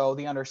also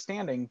the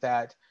understanding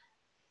that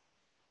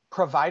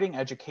providing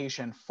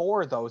education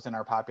for those in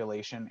our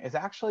population is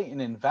actually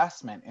an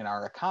investment in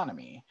our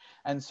economy.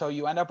 And so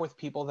you end up with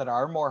people that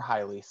are more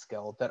highly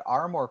skilled, that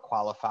are more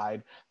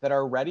qualified, that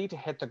are ready to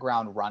hit the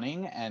ground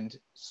running and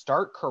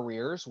start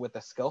careers with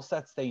the skill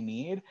sets they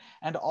need,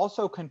 and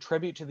also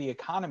contribute to the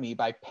economy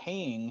by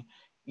paying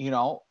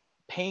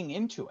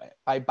into it,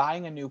 by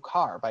buying a new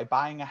car, by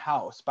buying a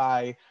house,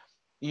 by,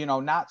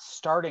 not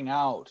starting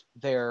out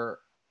their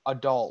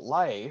adult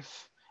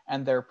life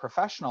and their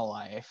professional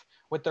life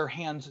with their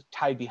hands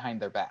tied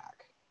behind their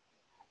back.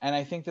 And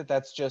I think that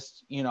that's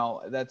just,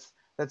 that's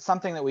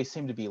something that we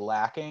seem to be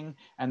lacking.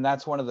 And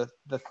that's one of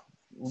the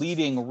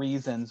leading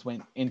reasons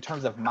when, in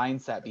terms of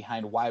mindset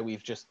behind why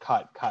we've just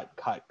cut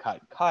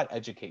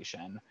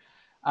education.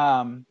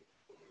 And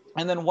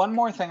then one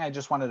more thing I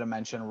just wanted to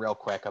mention real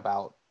quick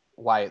about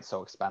why it's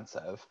so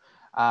expensive.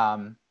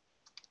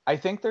 I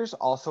think there's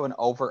also an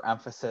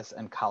overemphasis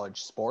in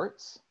college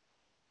sports.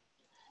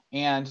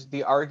 And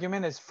the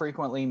argument is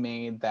frequently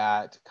made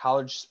that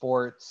college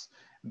sports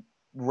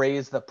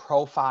raise the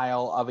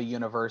profile of a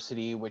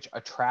university, which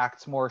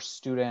attracts more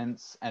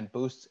students and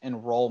boosts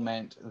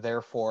enrollment,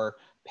 therefore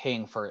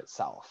paying for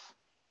itself.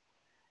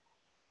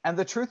 And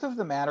the truth of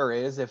the matter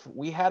is, if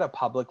we had a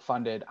public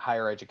funded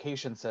higher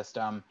education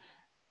system,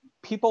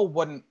 people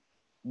wouldn't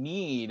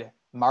need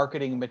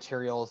marketing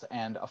materials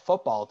and a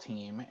football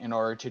team in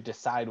order to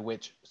decide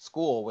which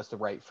school was the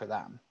right for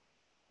them.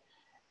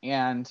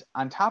 And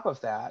on top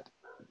of that,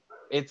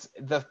 it's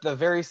the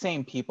very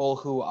same people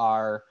who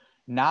are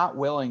not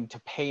willing to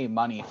pay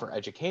money for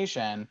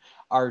education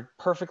are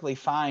perfectly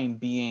fine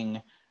being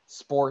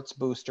sports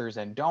boosters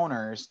and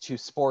donors to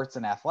sports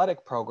and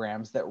athletic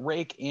programs that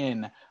rake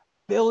in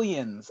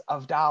billions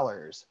of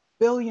dollars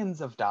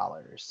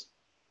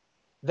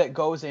that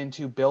goes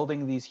into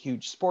building these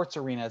huge sports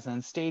arenas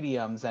and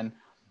stadiums. And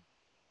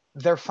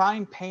they're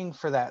fine paying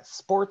for that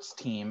sports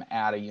team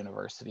at a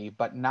university,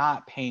 but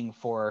not paying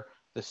for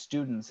the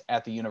students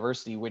at the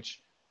university,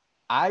 which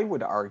I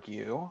would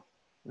argue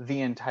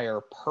the entire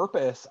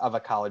purpose of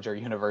a college or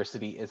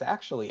university is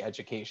actually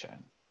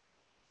education.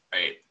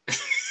 Right.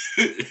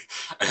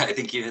 I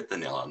think you hit the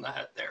nail on the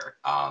head there.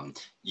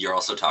 You're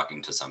also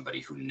talking to somebody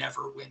who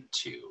never went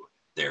to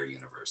their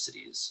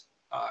university's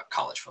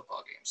college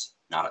football games.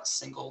 Not a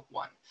single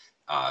one.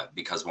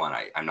 Because one,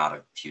 I'm not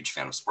a huge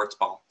fan of sports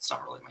ball. It's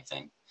not really my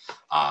thing.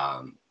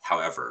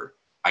 However,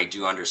 I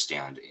do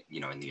understand,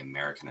 in the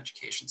American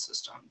education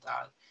system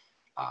that,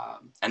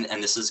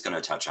 and this is going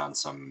to touch on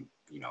some,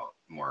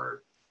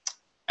 more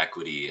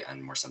equity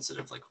and more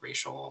sensitive, like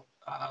racial,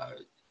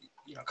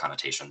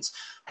 connotations.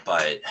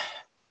 But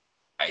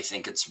I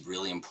think it's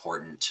really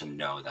important to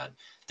know that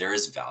there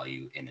is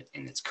value in it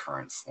in its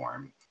current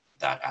form,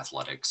 that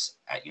athletics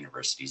at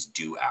universities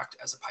do act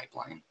as a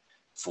pipeline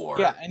for.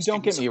 Yeah, and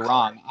don't get me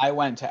wrong, I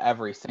went to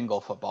every single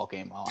football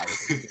game while I was a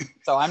student.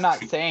 So I'm not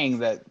saying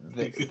that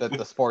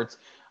the sports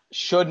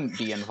shouldn't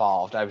be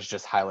involved. I was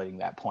just highlighting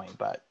that point,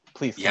 but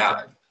please continue.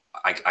 Yeah,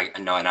 I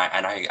know, and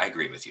I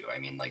agree with you. I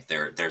mean, like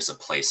there's a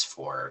place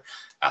for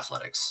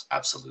athletics,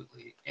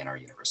 absolutely, in our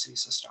university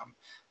system.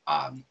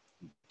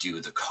 Do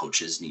the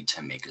coaches need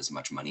to make as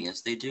much money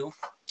as they do?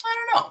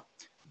 I don't know.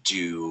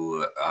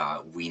 Do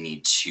we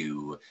need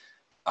to,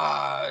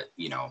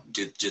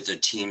 do the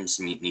teams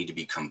need to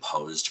be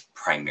composed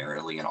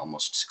primarily and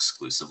almost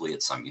exclusively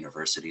at some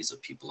universities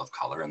of people of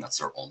color, and that's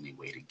their only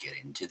way to get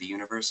into the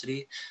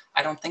university?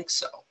 I don't think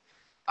so.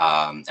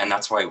 And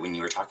that's why when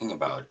you were talking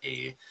about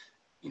a,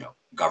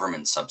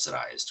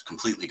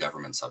 completely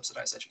government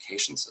subsidized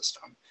education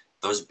system,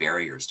 those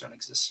barriers don't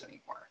exist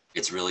anymore.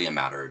 It's really a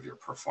matter of your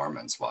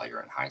performance while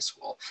you're in high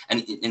school.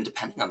 And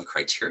depending on the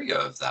criteria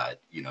of that,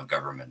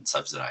 government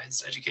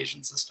subsidized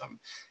education system,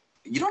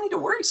 you don't need to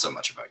worry so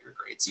much about your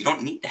grades. You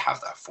don't need to have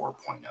that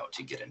 4.0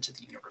 to get into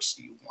the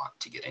university you want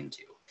to get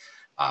into.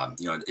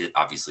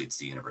 Obviously it's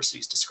the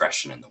university's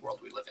discretion in the world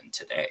we live in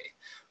today,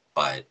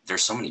 but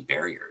there's so many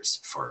barriers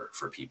for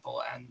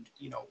people. And,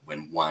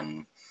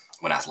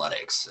 when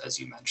athletics, as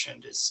you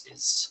mentioned,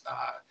 is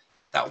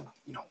that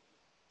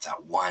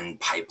one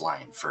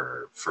pipeline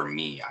for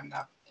me. I'm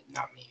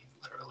not me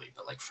literally,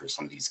 but like for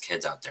some of these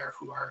kids out there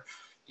who are,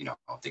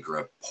 they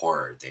grew up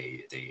poor,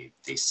 they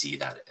see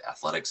that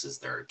athletics is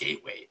their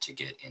gateway to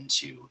get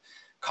into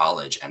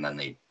college, and then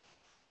they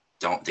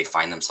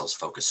find themselves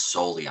focused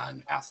solely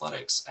on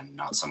athletics and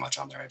not so much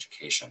on their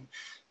education.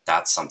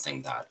 That's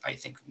something that I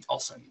think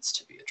also needs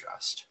to be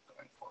addressed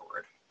going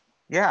forward.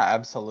 Yeah,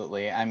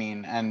 absolutely. I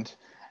mean,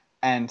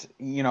 and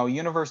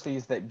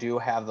universities that do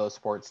have those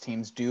sports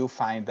teams do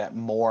find that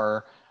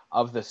more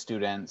of the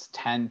students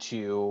tend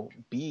to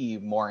be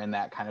more in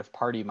that kind of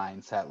party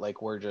mindset,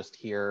 like we're just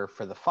here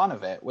for the fun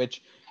of it,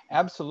 which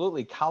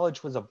absolutely,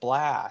 college was a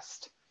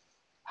blast.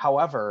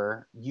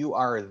 However, you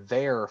are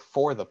there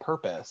for the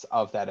purpose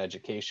of that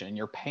education.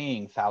 You're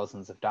paying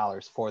thousands of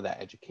dollars for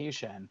that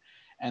education.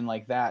 And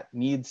like that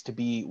needs to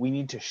be, we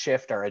need to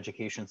shift our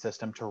education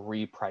system to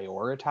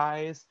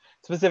reprioritize,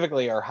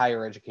 specifically our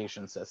higher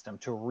education system,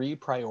 to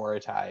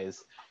reprioritize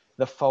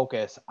the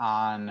focus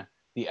on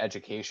the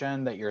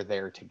education that you're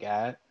there to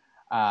get,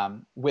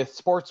 with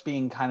sports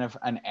being kind of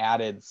an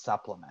added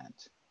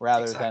supplement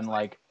rather than Exactly.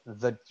 like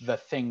the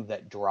thing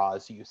that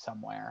draws you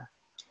somewhere.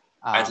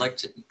 I'd like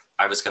to,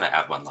 I was going to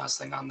add one last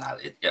thing on that.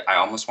 I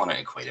almost want to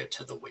equate it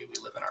to the way we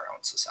live in our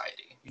own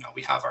society. You know,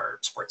 we have our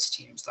sports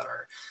teams that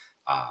are,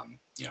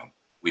 you know,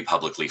 we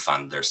publicly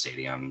fund their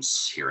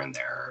stadiums here and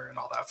there and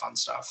all that fun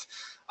stuff.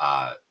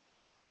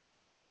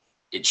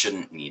 It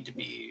shouldn't need to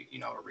be, you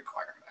know, a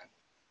requirement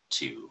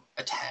to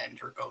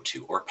attend or go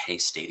to or pay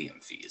stadium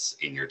fees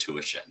in your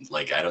tuition.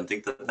 Like, I don't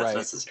think that that's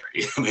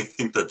necessary. And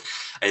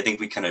I think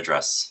we can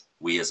address,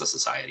 we as a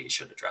society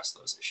should address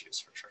those issues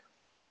for sure.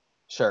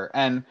 Sure.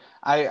 And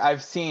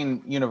I've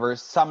seen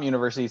some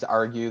universities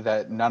argue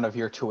that none of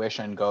your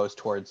tuition goes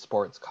towards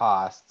sports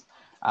costs.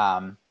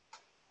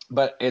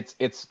 But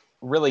it's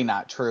really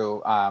not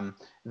true.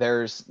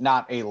 There's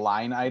not a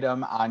line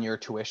item on your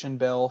tuition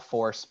bill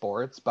for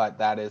sports, but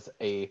that is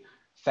a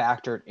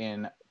factored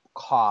in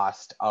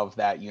cost of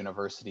that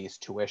university's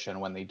tuition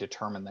when they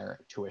determine their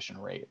tuition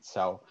rate.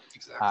 So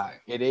exactly.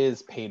 It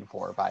is paid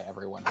for by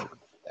everyone who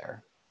works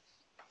there.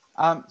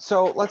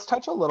 So let's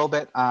touch a little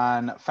bit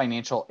on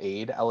financial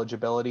aid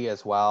eligibility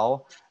as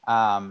well.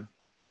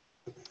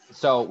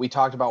 So we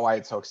talked about why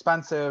it's so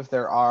expensive.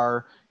 There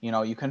are,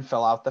 you can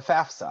fill out the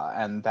FAFSA,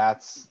 and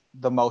that's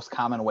the most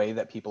common way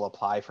that people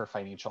apply for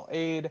financial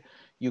aid.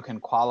 You can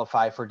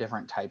qualify for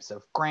different types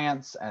of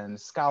grants and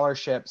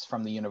scholarships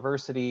from the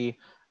university.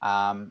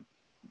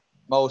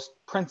 Most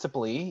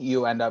principally,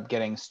 you end up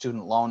getting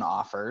student loan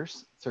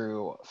offers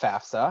through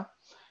FAFSA.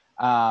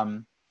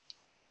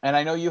 And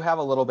I know you have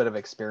a little bit of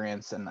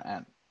experience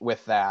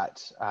with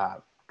that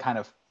kind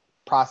of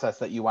process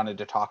that you wanted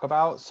to talk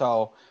about.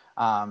 So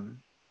I'll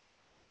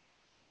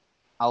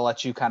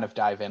let you kind of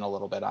dive in a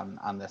little bit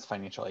on this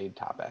financial aid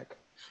topic.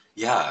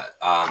 Yeah.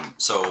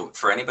 So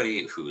for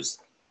anybody who's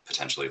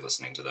potentially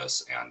listening to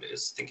this and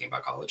is thinking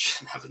about college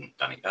and haven't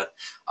done it yet,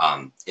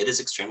 it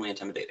is extremely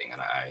intimidating.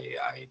 And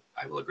I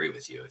will agree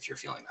with you if you're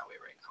feeling that way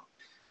right now.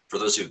 For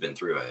those who've been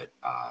through it,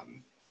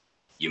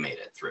 you made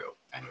it through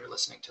and you're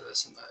listening to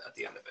this at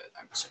the end of it,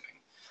 I'm assuming.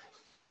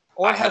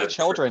 Or have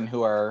children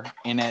who are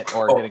in it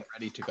or getting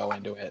ready to go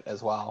into it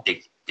as well.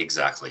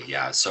 Exactly,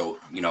 yeah. So,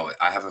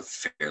 I have a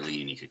fairly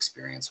unique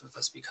experience with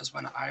this because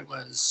when I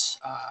was,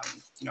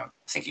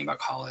 thinking about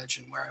college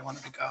and where I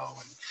wanted to go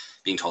and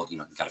being told, you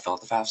got to fill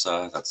out the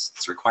FAFSA, that's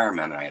a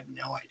requirement, and I had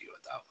no idea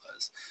what that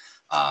was.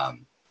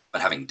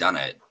 But having done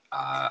it,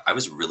 I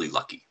was really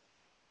lucky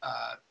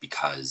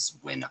because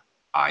when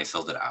I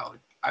filled it out,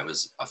 I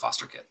was a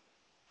foster kid.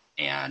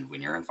 And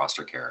when you're in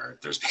foster care,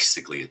 there's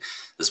basically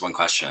this one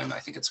question, I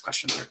think it's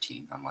question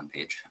 13 on one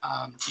page.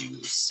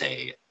 You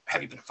say,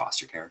 have you been in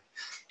foster care?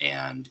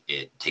 And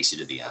it takes you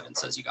to the end and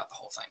says you got the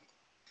whole thing.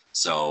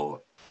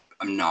 So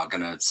I'm not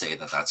going to say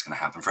that that's going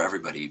to happen for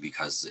everybody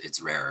because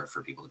it's rare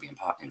for people to be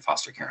in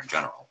foster care in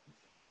general.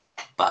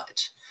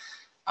 But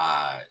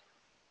I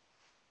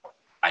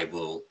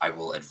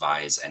will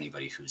advise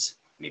anybody who's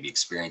maybe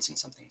experiencing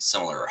something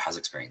similar or has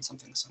experienced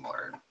something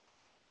similar,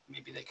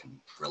 maybe they can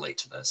relate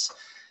to this,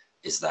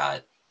 is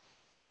that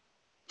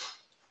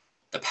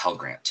the Pell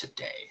Grant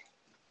today,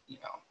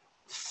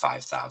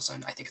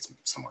 5,000, I think it's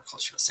somewhere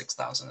closer to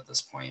 6,000 at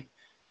this point.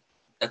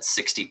 That's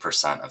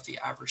 60% of the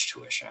average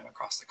tuition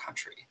across the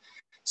country.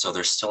 So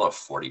there's still a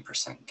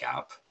 40%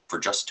 gap for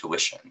just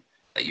tuition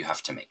that you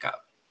have to make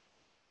up.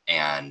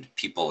 And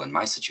people in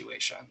my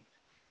situation,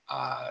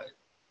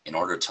 in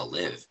order to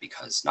live,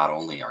 because not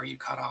only are you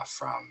cut off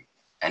from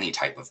any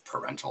type of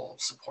parental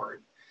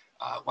support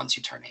once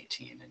you turn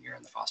 18 and you're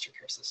in the foster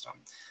care system,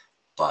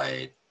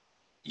 but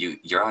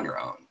you're on your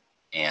own.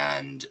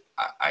 And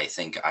I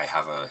think I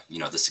have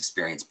this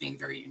experience being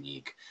very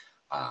unique.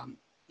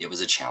 It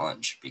was a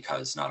challenge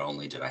because not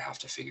only did I have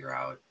to figure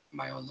out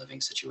my own living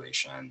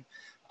situation,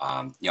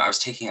 I was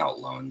taking out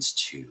loans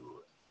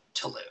to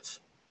live.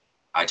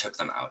 I took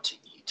them out to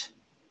eat.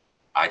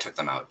 I took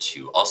them out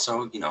to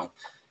also,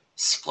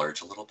 splurge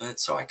a little bit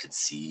so I could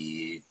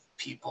see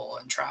people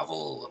and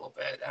travel a little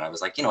bit. And I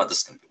was like, you know what, this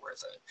is going to be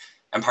worth it.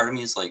 And part of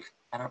me is like,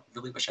 I don't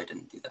really wish I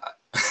didn't do that.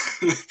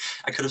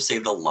 I could have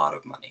saved a lot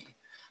of money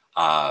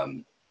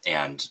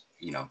and,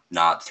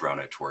 not thrown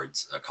it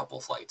towards a couple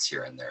flights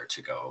here and there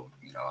to go,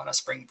 on a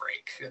spring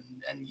break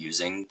and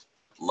using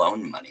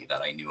loan money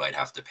that I knew I'd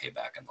have to pay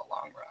back in the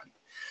long run.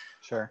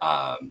 Sure.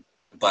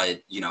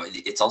 But,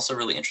 it's also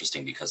really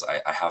interesting because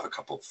I have a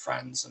couple of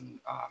friends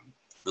and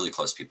really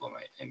close people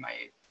in my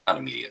not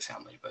immediate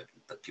family, but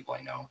people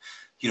I know,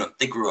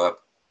 they grew up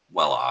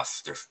well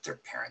off. Their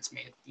parents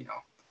made,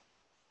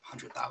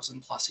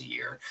 100,000 plus a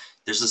year.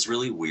 There's this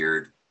really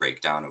weird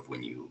breakdown of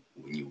when you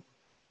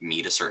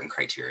meet a certain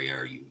criteria,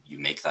 or you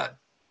make that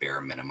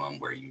bare minimum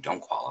where you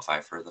don't qualify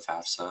for the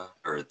FAFSA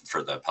or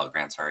for the Pell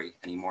Grant,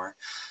 anymore.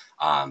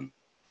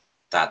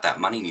 That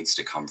money needs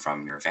to come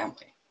from your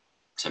family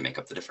to make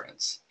up the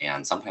difference.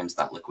 And sometimes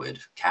that liquid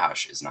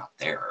cash is not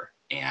there,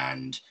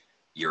 and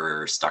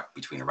you're stuck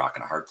between a rock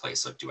and a hard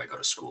place of, do I go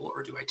to school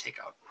or do I take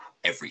out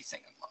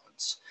everything in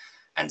loans?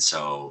 And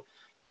so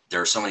there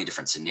are so many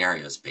different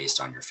scenarios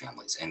based on your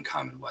family's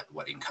income and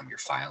what income you're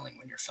filing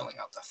when you're filling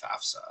out the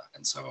FAFSA.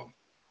 And so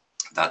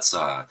that's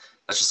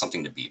just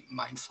something to be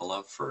mindful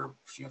of for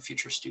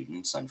future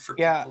students, and for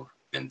people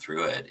who've been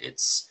through it.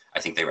 I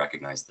think they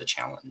recognize the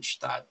challenge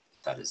that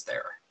is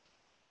there.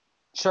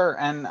 Sure.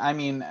 And I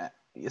mean,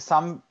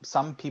 some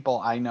people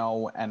I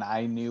know and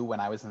I knew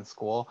when I was in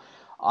school,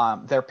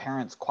 their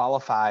parents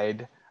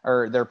qualified,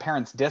 or their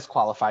parents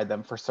disqualified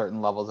them for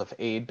certain levels of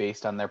aid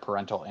based on their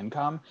parental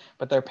income,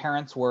 but their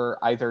parents were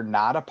either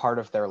not a part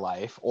of their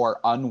life or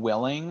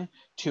unwilling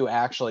to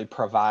actually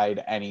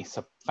provide any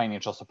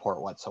financial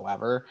support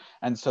whatsoever.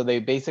 And so they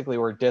basically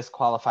were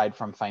disqualified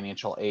from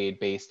financial aid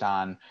based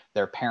on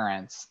their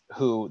parents,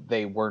 who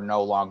they were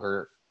no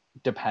longer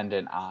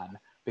dependent on,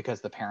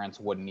 because the parents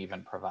wouldn't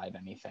even provide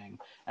anything.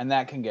 And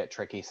that can get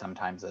tricky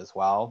sometimes as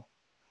well.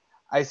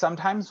 I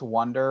sometimes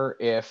wonder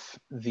if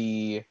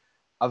the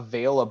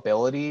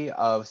availability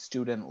of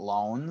student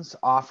loans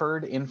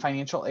offered in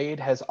financial aid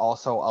has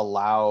also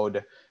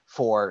allowed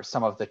for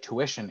some of the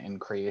tuition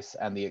increase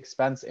and the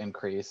expense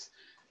increase,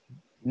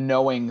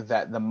 knowing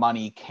that the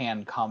money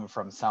can come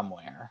from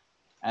somewhere.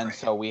 And Right.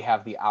 so we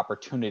have the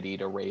opportunity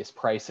to raise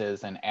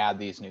prices and add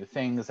these new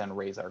things and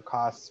raise our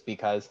costs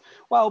because,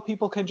 well,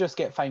 people can just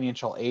get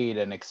financial aid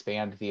and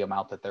expand the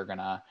amount that they're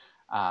gonna,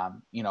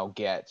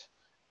 get.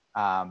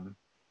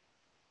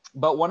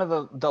 But one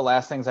of the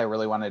last things I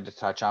really wanted to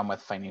touch on with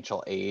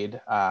financial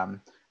aid,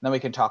 then we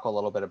can talk a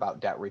little bit about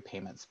debt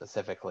repayment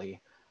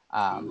specifically,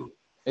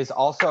 is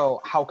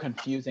also how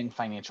confusing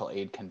financial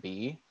aid can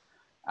be.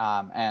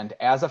 And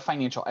as a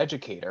financial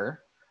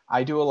educator,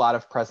 I do a lot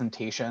of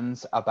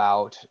presentations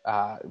about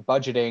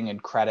budgeting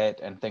and credit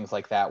and things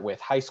like that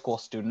with high school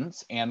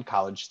students and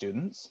college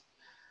students.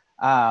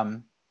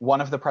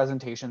 One of the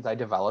presentations I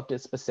developed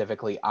is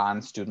specifically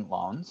on student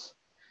loans.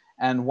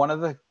 And one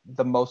of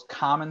the most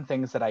common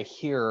things that I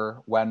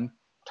hear when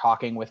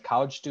talking with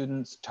college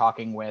students,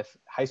 talking with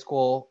high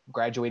school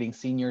graduating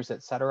seniors,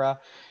 et cetera,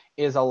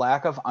 is a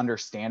lack of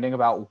understanding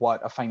about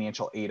what a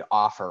financial aid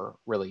offer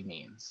really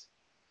means.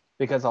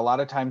 Because a lot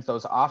of times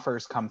those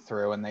offers come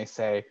through and they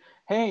say,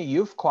 hey,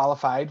 you've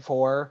qualified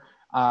for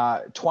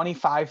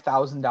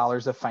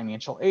 $25,000 of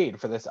financial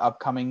aid for this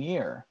upcoming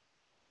year.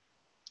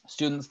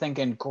 Students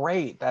thinking,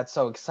 great, that's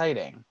so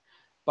exciting.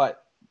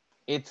 But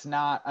it's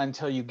not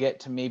until you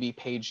get to maybe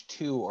page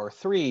 2 or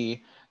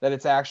 3 that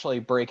it's actually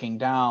breaking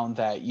down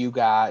that you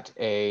got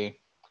a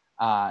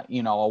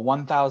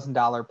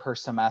 $1,000 per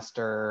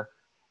semester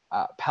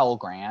Pell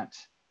Grant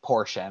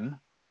portion,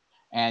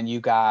 and you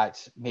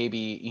got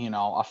maybe a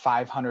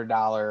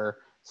 $500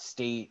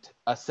 state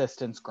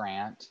assistance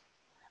grant,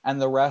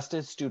 and the rest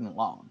is student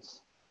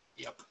loans.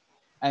 Yep.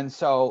 And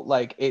so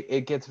like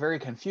it gets very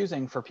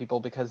confusing for people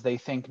because they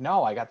think,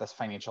 no, I got this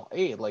financial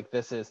aid. Like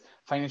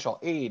financial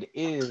aid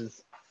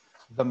is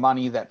the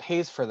money that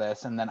pays for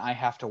this, and then I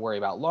have to worry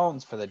about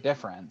loans for the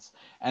difference.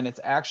 And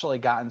it's actually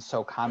gotten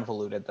so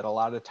convoluted that a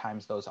lot of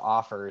times those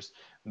offers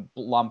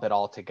lump it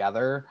all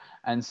together.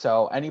 And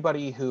so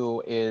anybody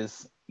who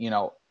is,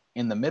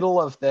 in the middle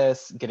of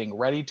this, getting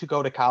ready to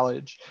go to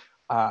college,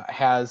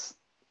 has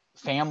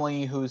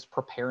family who's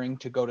preparing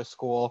to go to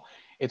school,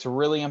 it's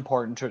really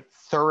important to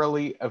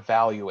thoroughly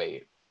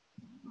evaluate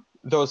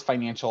those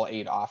financial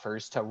aid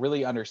offers to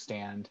really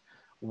understand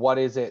what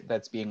is it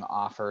that's being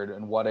offered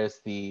and what are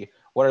the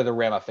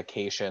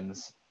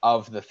ramifications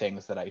of the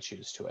things that I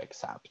choose to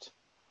accept.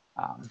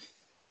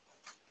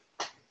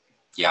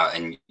 Yeah,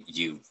 and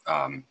you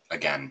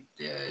again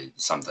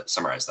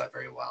summarized that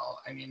very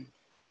well. I mean,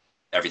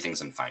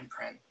 everything's in fine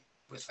print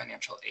with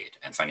financial aid,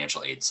 and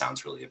financial aid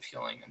sounds really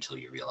appealing until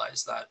you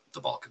realize that the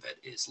bulk of it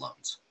is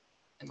loans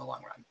in the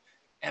long run,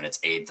 and it's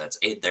aid that's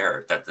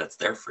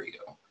there for you,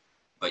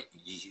 but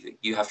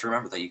you have to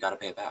remember that you got to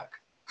pay it back.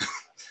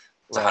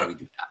 So right. How do we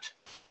do that?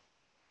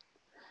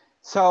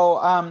 So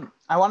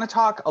I want to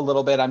talk a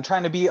little bit. I'm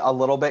trying to be a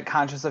little bit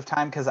conscious of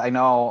time because I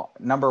know,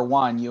 number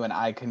one, you and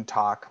I can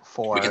talk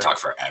we can talk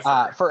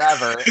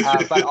forever.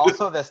 But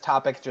also this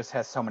topic just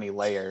has so many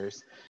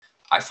layers.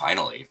 I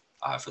finally,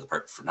 not for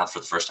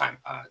the first time,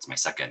 it's my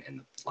second in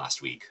the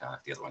last week.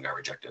 The other one got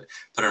rejected.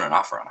 Put in an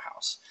offer on a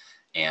house,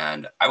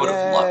 and I would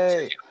have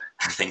loved to.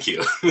 Thank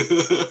you.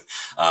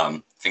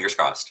 Fingers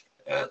crossed.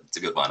 It's a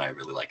good one. I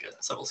really like it.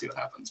 So we'll see what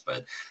happens.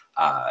 But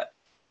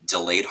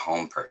delayed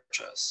home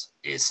purchase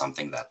is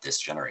something that this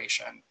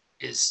generation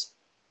is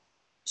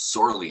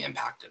sorely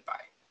impacted by,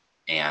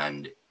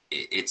 and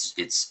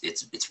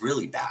it's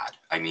really bad.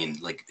 I mean,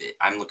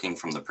 I'm looking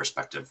from the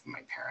perspective of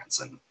my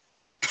parents, and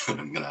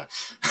I'm gonna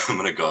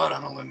go out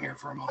on a limb here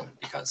for a moment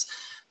because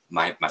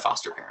my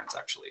foster parents,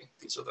 actually,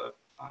 these are the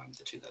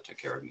two that took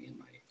care of me in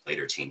my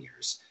later teen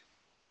years.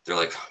 They're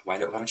like, why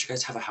don't you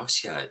guys have a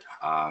house yet?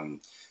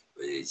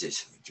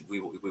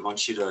 We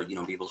want you to,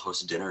 be able to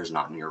host dinners,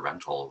 not in your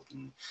rental,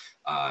 and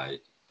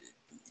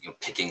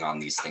picking on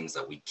these things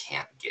that we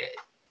can't get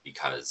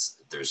because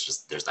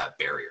there's that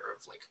barrier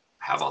of like,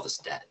 I have all this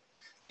debt.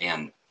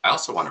 And I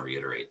also want to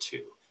reiterate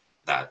too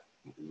that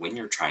when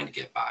you're trying to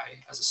get by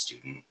as a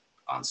student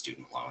on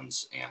student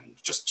loans and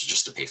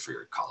just to pay for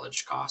your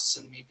college costs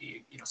and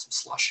maybe some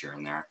slush here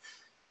and there,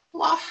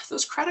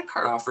 those credit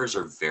card offers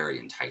are very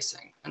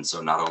enticing. And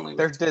so not only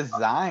they're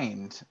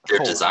designed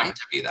to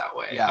be that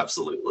way. Yeah.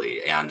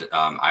 Absolutely. And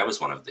I was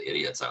one of the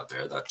idiots out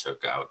there that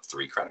took out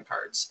 3 credit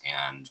cards,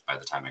 and by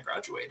the time I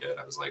graduated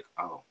I was like,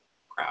 oh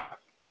crap.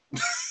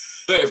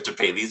 I have to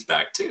pay these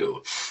back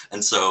too.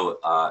 And so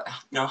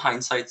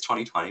hindsight's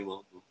 2020.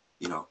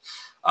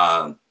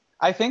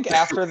 I think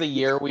after the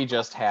year we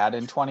just had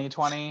in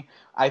 2020,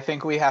 I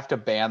think we have to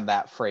ban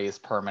that phrase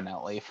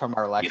permanently from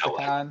our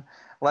lexicon.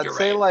 Let's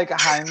say like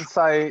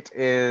hindsight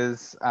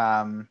is,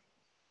 I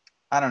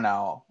don't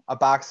know, a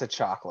box of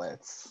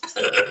chocolates.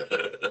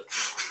 That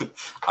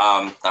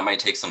might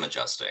take some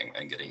adjusting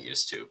and getting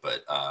used to,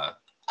 but I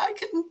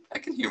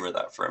can humor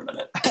that for a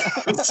minute.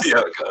 See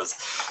how it goes.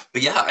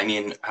 But yeah, I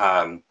mean,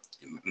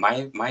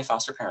 my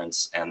foster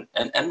parents and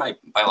my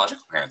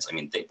biological parents, I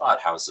mean, they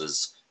bought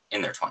houses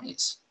in their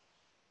 20s,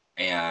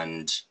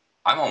 and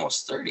I'm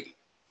almost 30.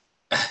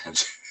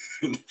 And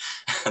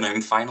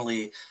I'm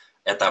finally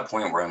at that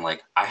point where I'm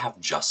like, I have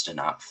just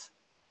enough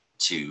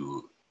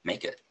to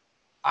make it.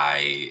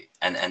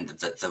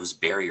 Those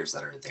barriers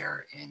that are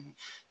there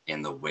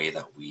in the way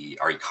that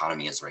our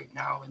economy is right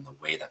now, in the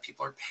way that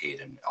people are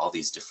paid, and all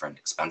these different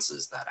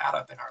expenses that add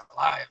up in our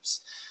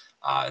lives,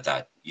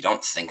 that you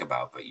don't think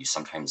about, but you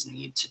sometimes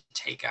need to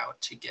take out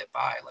to get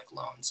by, like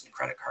loans and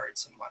credit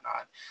cards and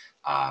whatnot.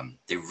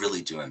 They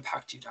really do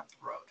impact you down the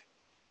road.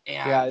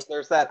 And yeah,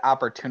 there's that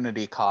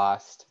opportunity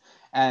cost.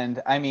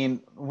 And I mean,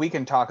 we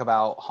can talk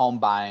about home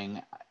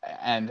buying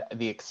and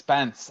the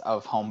expense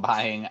of home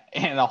buying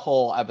in a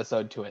whole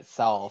episode to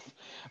itself.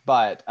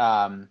 But,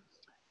 having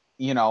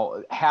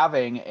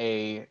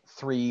a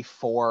 $300,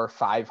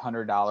 $400,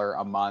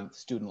 $500 a month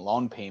student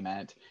loan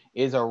payment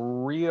is a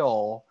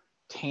real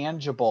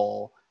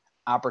tangible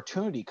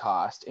opportunity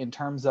cost in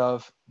terms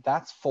of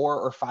that's $400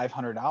 or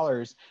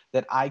 $500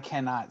 that I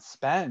cannot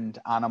spend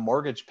on a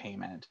mortgage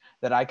payment,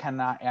 that I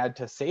cannot add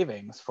to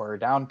savings for a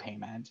down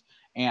payment.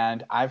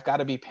 And I've got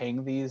to be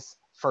paying these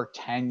for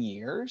 10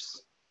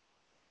 years.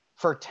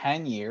 For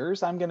 10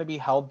 years, I'm going to be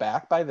held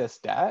back by this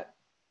debt.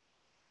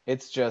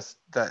 It's just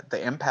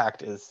the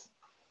impact is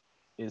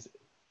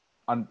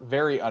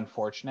very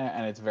unfortunate,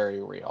 and it's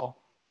very real.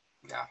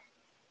 Yeah,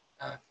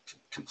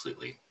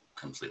 completely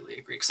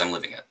agree, because I'm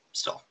living it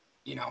still.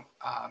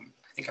 I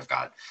think I've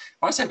got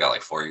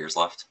like 4 years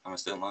left on my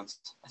student loans.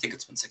 I think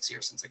it's been 6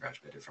 years since I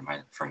graduated from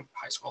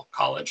high school,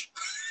 college.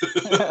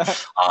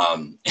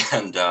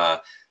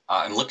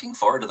 I'm looking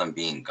forward to them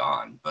being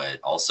gone, but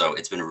also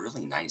it's been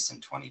really nice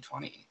in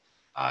 2020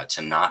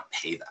 to not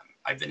pay them.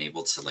 I've been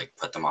able to like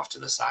put them off to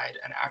the side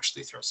and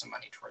actually throw some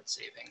money towards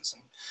savings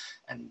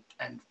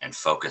and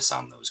focus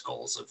on those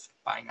goals of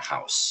buying a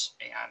house.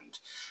 And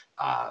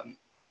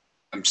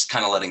I'm just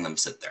kind of letting them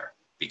sit there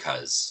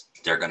because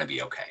they're going to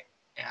be okay.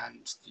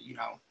 And,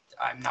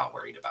 I'm not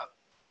worried about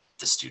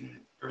the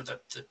student or the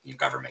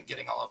government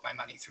getting all of my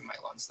money through my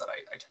loans that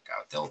I took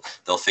out.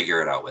 They'll figure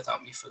it out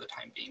without me for the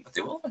time being, but they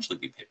will eventually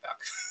be paid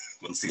back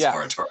once these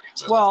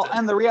moratoriums are lifted.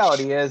 And the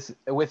reality is,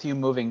 with you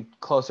moving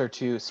closer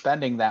to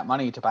spending that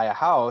money to buy a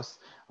house,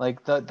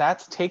 like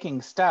that's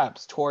taking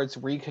steps towards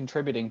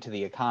recontributing to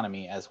the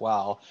economy as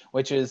well,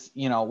 which is,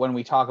 when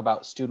we talk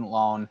about student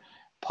loan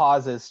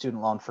pauses,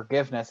 student loan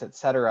forgiveness, et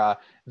cetera,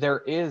 there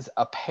is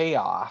a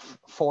payoff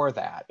for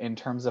that in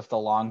terms of the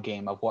long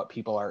game of what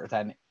people are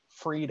then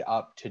freed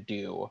up to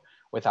do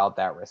without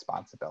that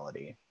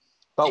responsibility.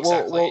 But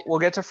exactly. we'll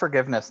get to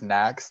forgiveness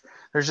next.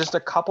 There's just a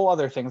couple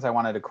other things I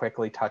wanted to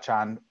quickly touch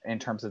on in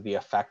terms of the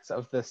effects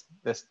of this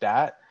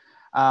debt.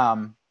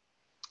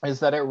 Is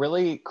that it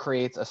really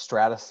creates a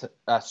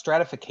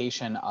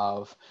stratification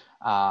of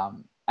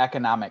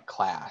economic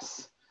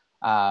class.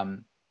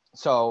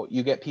 So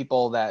you get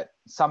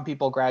some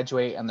people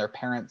graduate and their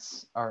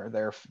parents or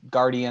their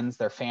guardians,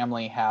 their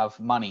family have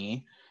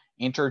money.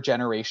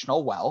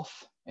 Intergenerational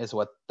wealth is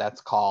what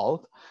that's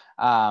called,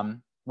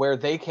 where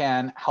they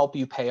can help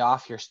you pay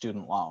off your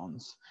student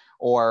loans,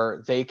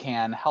 or they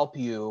can help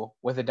you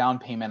with a down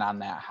payment on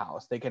that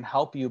house. They can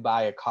help you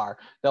buy a car.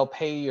 They'll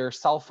pay your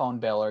cell phone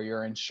bill or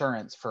your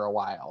insurance for a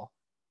while.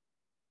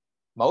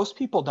 Most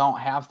people don't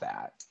have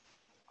that.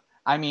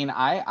 I mean,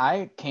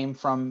 I came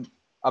from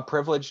a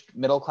privileged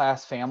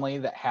middle-class family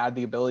that had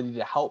the ability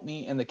to help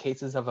me in the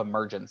cases of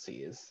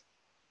emergencies.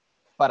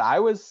 But I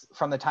was,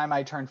 from the time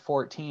I turned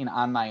 14,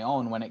 on my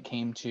own when it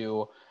came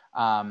to,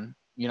 buying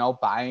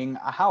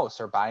a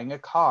house or buying a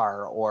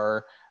car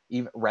or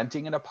even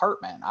renting an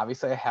apartment.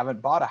 Obviously, I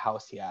haven't bought a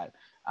house yet.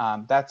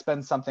 That's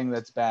been something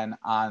that's been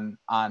on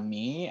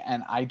me,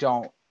 and I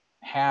don't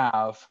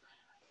have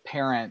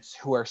parents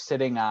who are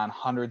sitting on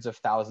hundreds of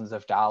thousands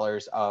of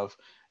dollars of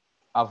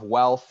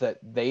wealth that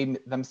they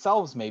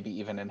themselves maybe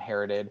even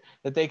inherited,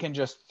 that they can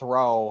just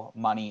throw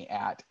money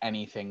at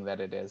anything that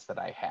it is that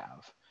I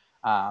have.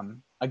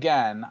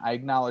 Again, I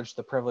acknowledge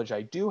the privilege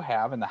I do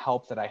have and the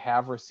help that I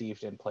have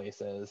received in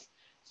places.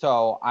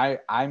 So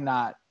I'm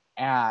not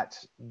at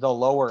the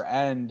lower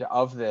end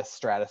of this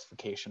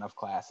stratification of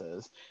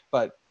classes,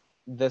 but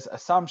this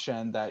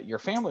assumption that your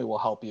family will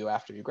help you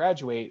after you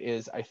graduate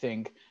is, I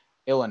think,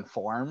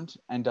 ill-informed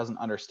and doesn't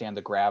understand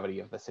the gravity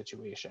of the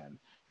situation.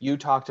 You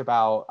talked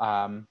about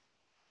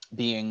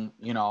being,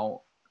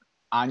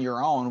 on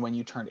your own when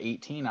you turned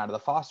 18 out of the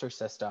foster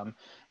system,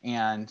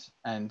 and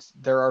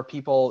there are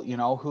people,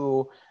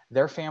 who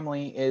their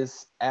family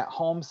is at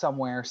home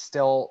somewhere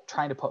still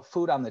trying to put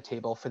food on the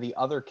table for the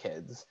other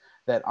kids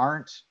that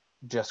aren't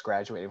just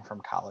graduating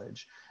from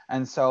college.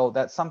 And so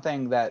that's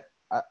something that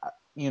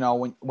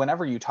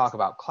whenever you talk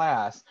about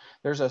class,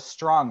 there's a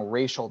strong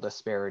racial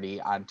disparity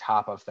on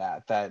top of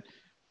that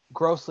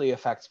grossly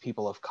affects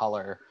people of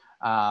color.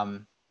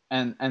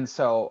 And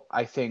so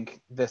I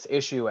think this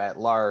issue at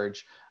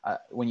large,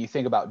 when you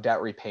think about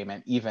debt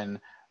repayment, even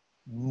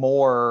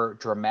more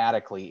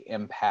dramatically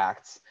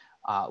impacts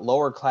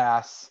lower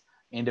class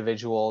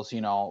individuals,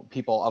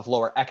 people of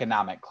lower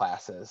economic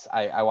classes.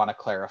 I want to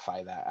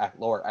clarify that,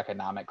 lower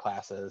economic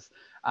classes,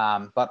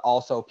 but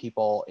also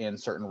people in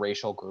certain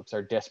racial groups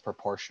are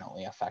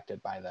disproportionately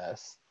affected by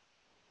this.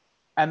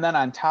 And then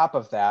on top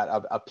of that,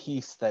 a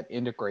piece that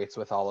integrates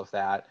with all of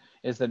that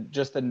is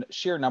just the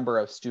sheer number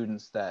of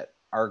students that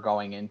are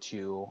going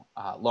into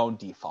loan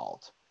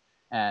default.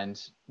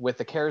 And with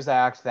the CARES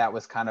Act, that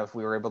was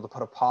we were able to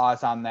put a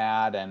pause on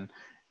that and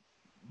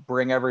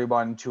bring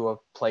everyone to a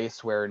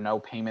place where no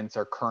payments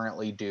are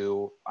currently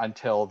due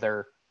until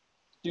they're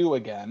due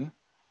again.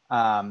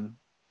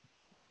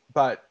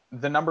 But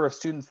the number of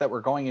students that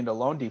were going into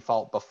loan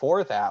default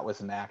before that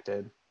was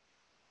enacted,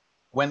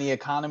 when the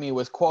economy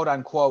was quote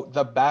unquote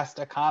the best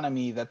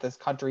economy that this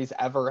country's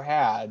ever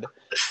had,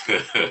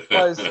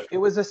 it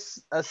was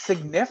a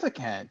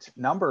significant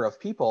number of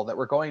people that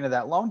were going to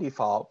that loan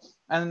default.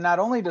 And not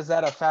only does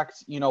that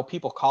affect,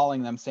 people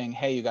calling them saying,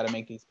 hey, you got to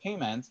make these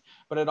payments,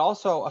 but it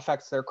also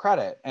affects their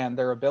credit and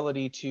their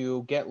ability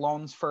to get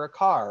loans for a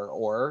car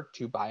or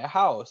to buy a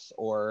house,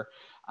 or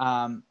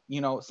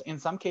in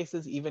some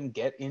cases even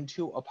get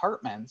into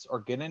apartments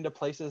or get into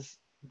places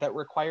that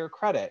require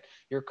credit.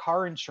 Your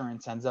car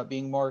insurance ends up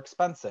being more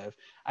expensive.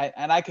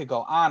 And I could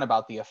go on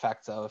about the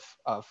effects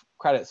of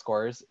credit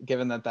scores,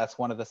 given that that's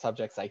one of the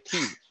subjects I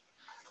teach.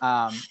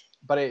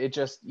 But it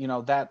just,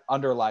 that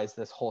underlies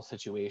this whole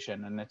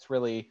situation. And it's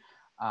really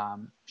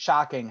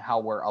shocking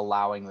how we're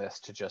allowing this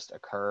to just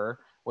occur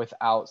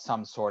without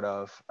some sort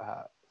of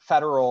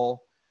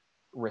federal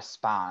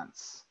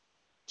response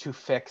to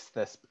fix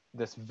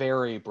this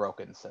very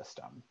broken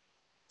system.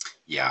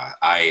 Yeah,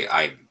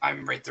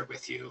 I'm right there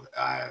with you.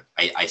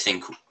 I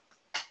think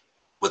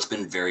what's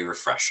been very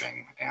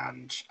refreshing,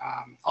 and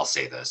I'll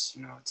say this,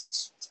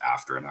 it's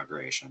after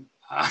inauguration.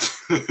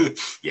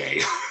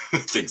 Yay,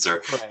 things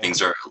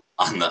are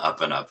on the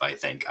up and up.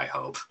 I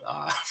hope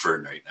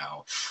for right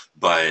now.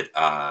 But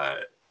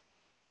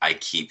I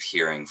keep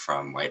hearing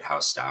from White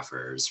House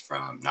staffers,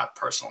 from, not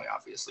personally,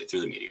 obviously,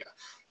 through the media,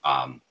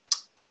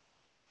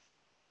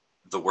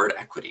 the word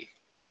equity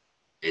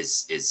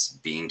is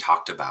being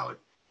talked about,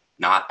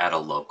 not at a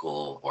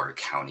local or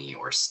county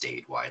or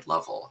statewide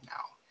level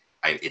now.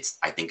 I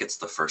think it's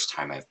the first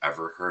time I've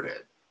ever heard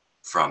it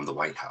from the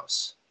White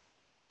House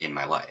in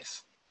my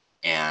life.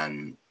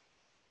 And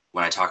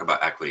when I talk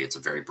about equity, it's a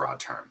very broad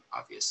term,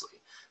 obviously,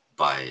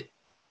 but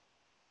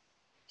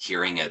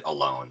hearing it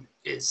alone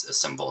is a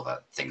symbol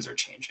that things are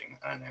changing.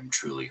 And I'm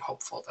truly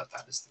hopeful that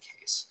that is the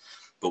case.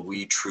 But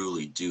we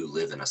truly do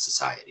live in a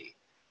society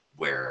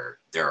where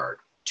there are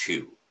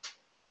two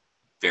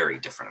very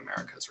different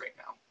Americas right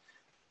now.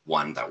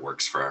 One that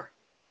works for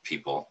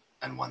people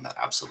and one that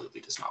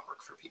absolutely does not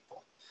work for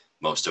people,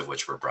 most of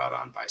which were brought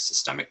on by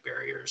systemic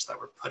barriers that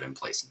were put in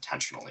place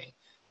intentionally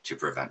to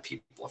prevent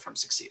people from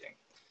succeeding.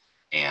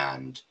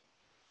 And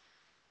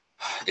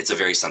it's a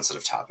very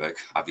sensitive topic,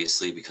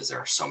 obviously, because there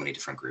are so many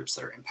different groups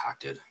that are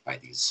impacted by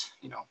these,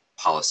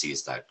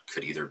 policies that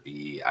could either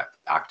be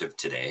active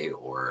today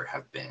or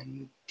have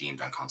been deemed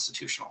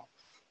unconstitutional.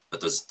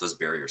 But those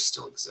barriers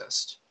still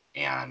exist.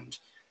 And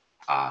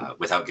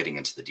without getting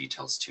into the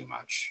details too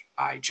much,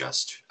 I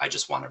just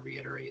want to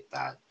reiterate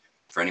that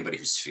for anybody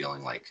who's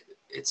feeling like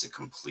it's a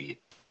complete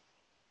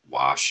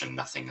wash and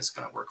nothing is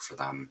going to work for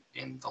them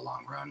in the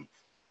long run,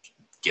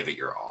 give it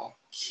your all.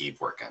 Keep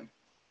working.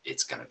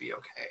 It's going to be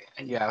okay.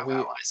 And you have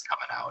allies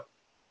coming out.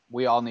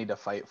 We all need to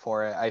fight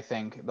for it. I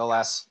think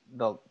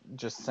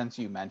just since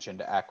you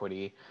mentioned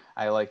equity,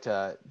 I like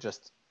to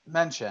just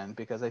mention,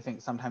 because I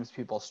think sometimes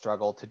people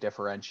struggle to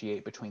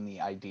differentiate between the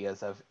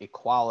ideas of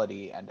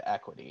equality and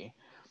equity.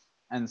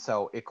 And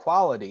so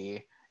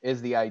equality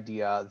is the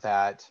idea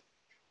that,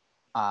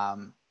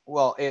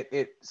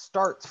 it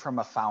starts from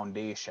a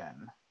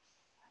foundation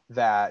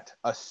that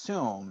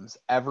assumes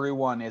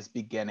everyone is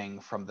beginning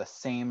from the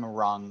same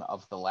rung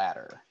of the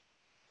ladder.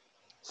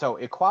 So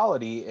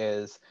equality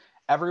is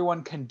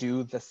everyone can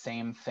do the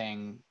same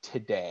thing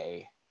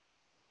today,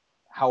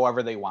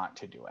 however they want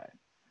to do it.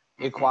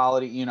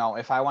 Equality, you know,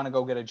 if I want to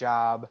go get a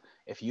job,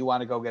 if you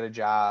want to go get a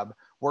job,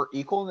 we're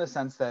equal in the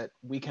sense that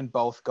we can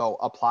both go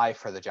apply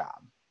for the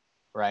job,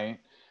 right?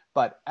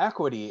 But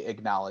equity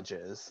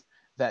acknowledges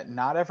that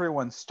not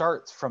everyone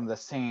starts from the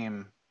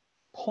same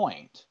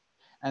point.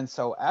 And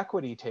so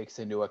equity takes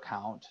into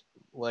account,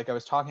 like I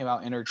was talking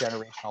about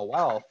intergenerational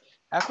wealth,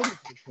 equity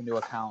takes into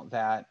account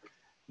that,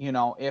 you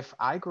know, if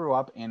I grew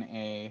up in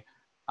a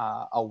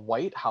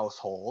white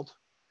household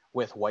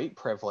with white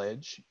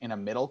privilege in a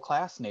middle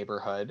class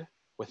neighborhood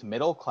with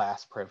middle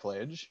class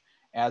privilege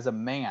as a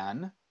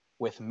man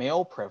with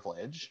male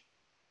privilege,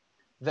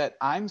 that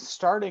I'm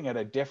starting at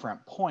a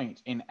different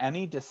point in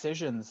any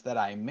decisions that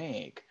I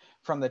make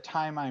from the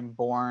time I'm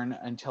born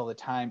until the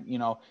time, you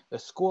know, the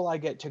school I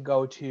get to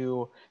go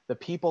to, the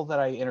people that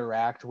I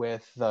interact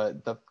with,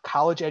 the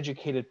college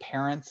educated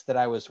parents that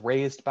I was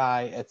raised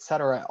by, et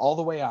cetera, all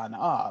the way on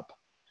up,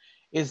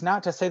 is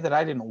not to say that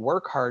I didn't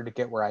work hard to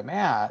get where I'm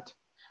at,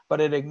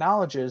 but it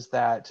acknowledges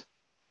that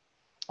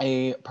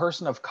a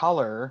person of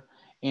color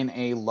in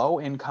a low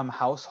income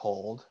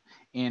household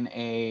in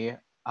a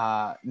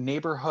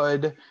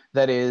neighborhood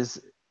that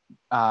is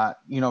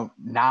you know,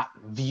 not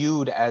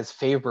viewed as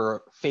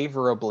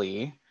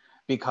favorably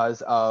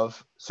because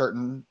of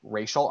certain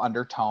racial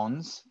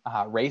undertones,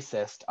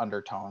 racist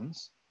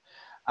undertones,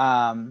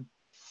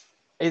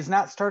 is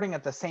not starting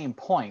at the same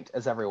point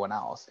as everyone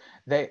else.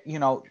 They, you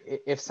know,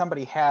 if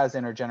somebody has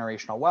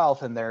intergenerational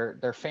wealth and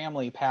their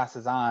family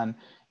passes on,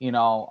 you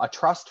know, a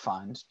trust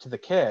fund to the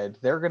kid,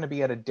 they're going to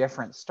be at a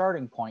different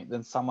starting point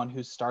than someone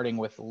who's starting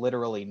with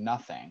literally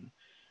nothing.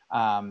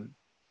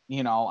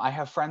 You know, I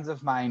have friends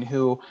of mine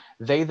who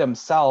they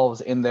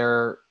themselves in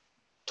their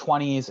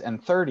 20s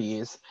and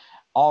 30s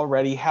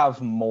already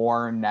have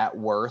more net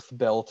worth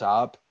built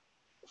up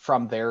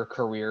from their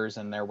careers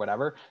and their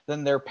whatever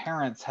than their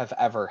parents have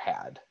ever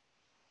had.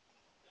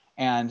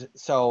 And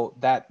so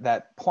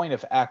that point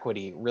of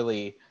equity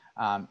really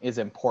is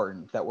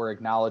important, that we're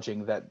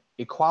acknowledging that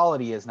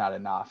equality is not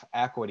enough.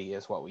 Equity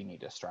is what we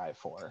need to strive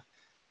for.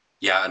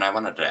 Yeah, and I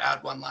wanted to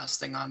add one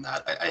last thing on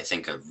that. I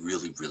think a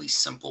really, really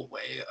simple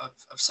way of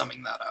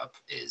summing that up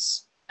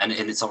is, and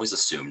it's always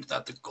assumed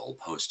that the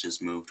goalpost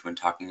is moved when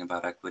talking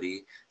about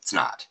equity. It's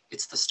not.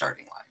 It's the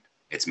starting line.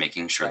 It's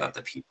making sure that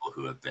the people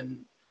who have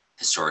been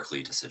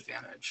historically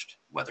disadvantaged,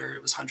 whether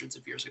it was hundreds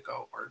of years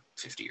ago or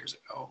 50 years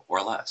ago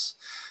or less,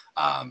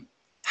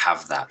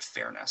 have that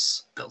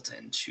fairness built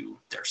into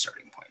their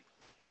starting point.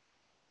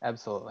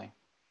 Absolutely.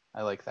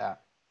 I like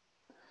that.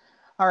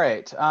 All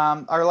right.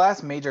 Our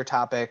last major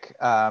topic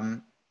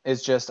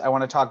is just, I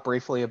want to talk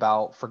briefly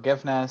about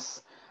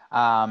forgiveness.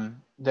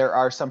 There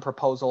are some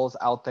proposals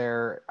out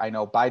there. I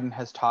know Biden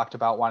has talked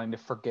about wanting to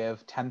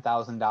forgive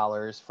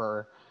 $10,000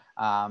 for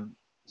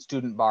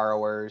student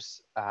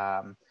borrowers,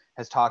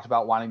 has talked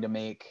about wanting to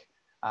make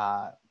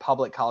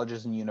public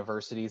colleges and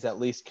universities, at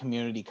least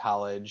community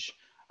college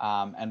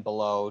and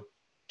below,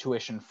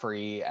 tuition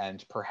free,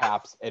 and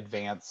perhaps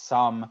advance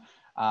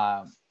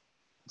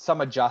some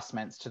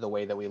adjustments to the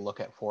way that we look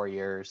at 4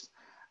 years.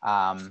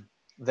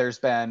 There's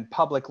been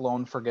public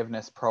loan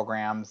forgiveness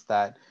programs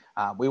that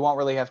we won't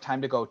really have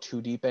time to go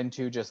too deep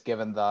into, just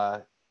given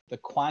the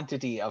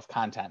quantity of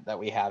content that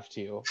we have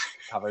to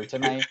cover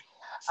tonight.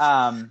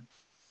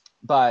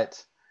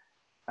 But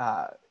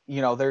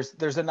you know,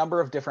 there's a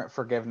number of different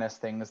forgiveness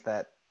things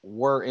that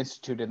were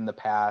instituted in the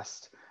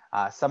past.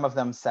 Some of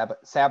them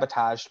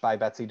sabotaged by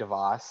Betsy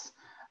DeVos.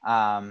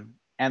 And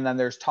then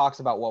there's talks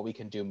about what we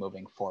can do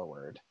moving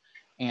forward.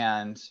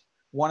 And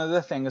one of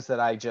the things that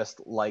I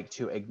just like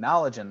to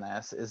acknowledge in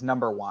this is,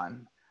 number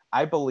one,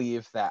 I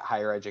believe that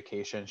higher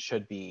education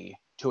should be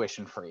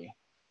tuition free.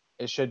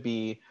 It should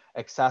be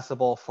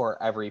accessible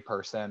for every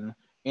person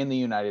in the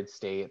United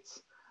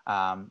States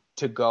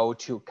to go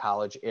to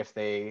college if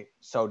they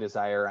so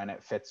desire and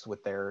it fits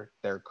with their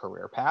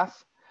career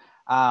path.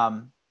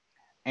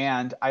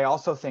 And I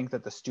also think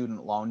that the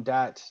student loan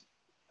debt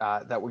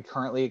that we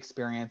currently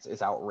experience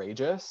is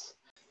outrageous.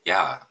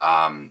 Yeah,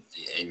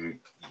 and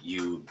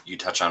you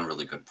touch on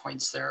really good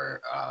points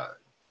there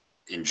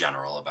in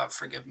general about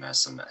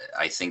forgiveness. And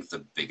I think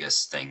the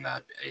biggest thing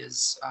that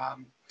is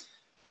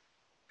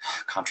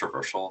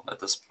controversial at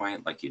this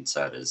point, like you'd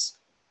said, is,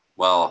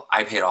 well,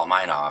 I paid all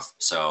mine off,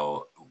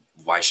 so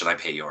why should I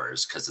pay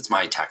yours? Because it's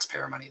my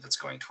taxpayer money that's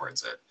going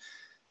towards it.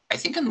 I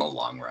think in the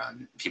long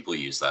run, people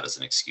use that as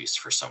an excuse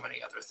for so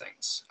many other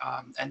things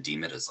and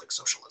deem it as like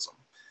socialism.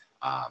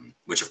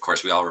 Which of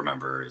course we all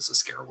remember is a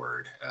scare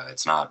word.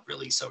 It's not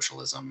really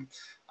socialism.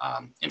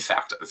 In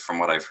fact, from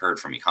what I've heard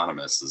from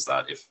economists is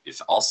that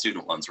if all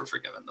student loans were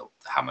forgiven,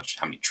 how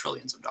many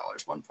trillions of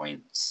dollars?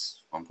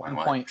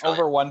 1.1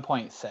 over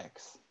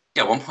 1.6.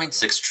 Yeah,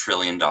 $1.6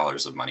 trillion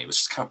of money was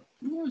just kind of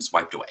was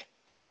wiped away.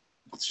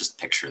 Let's just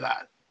picture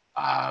that.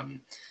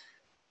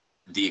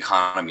 The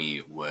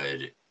economy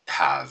would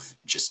have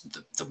just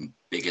the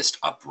biggest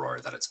uproar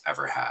that it's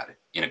ever had,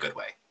 in a good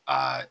way,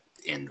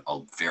 in a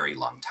very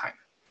long time.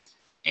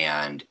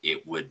 And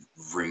it would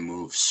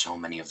remove so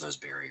many of those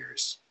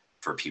barriers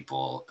for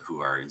people who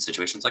are in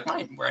situations like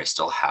mine, where I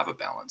still have a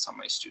balance on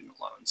my student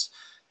loans.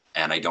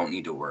 And I don't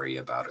need to worry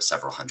about a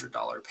several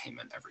 $100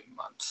 payment every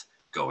month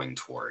going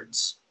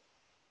towards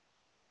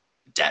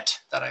debt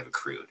that I've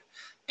accrued.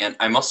 And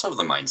I'm also of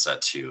the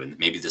mindset too, and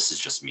maybe this is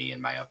just me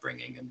and my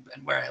upbringing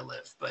and where I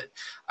live, but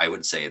I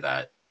would say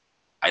that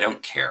I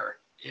don't care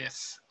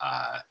if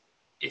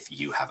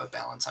you have a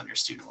balance on your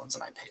student loans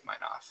and I paid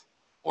mine off,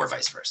 or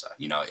vice versa.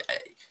 You know,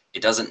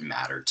 it doesn't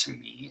matter to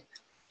me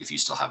if you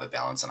still have a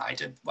balance and I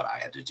did what I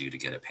had to do to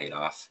get it paid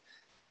off,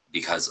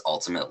 because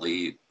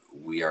ultimately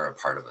we are a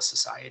part of a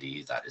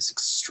society that is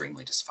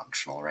extremely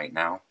dysfunctional right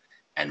now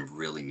and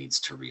really needs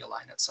to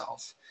realign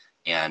itself.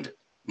 And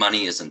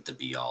money isn't the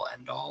be all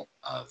end all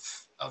of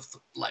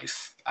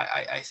life.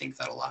 I think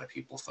that a lot of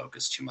people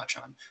focus too much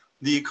on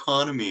the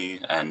economy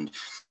and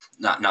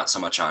not so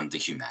much on the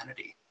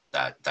humanity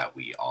that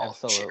we all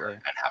Absolutely. share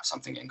and have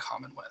something in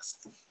common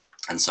with.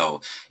 And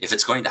so if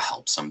it's going to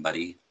help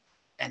somebody,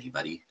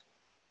 anybody,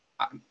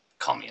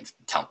 call me and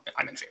tell me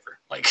I'm in favor.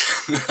 Like,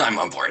 I'm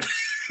on board.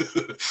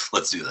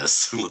 Let's do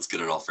this. Let's get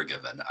it all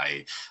forgiven.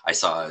 I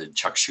saw a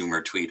Chuck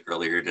Schumer tweet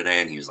earlier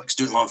today, and he was like,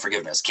 student loan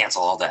forgiveness,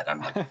 cancel all debt.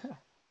 I'm like,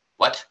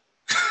 what?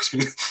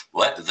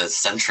 What? The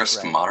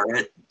centrist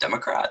moderate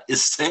Democrat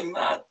is saying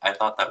that? I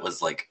thought that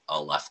was like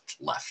a left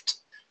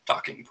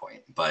talking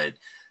point. But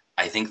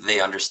I think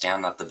they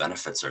understand that the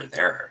benefits are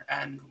there,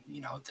 and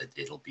you know that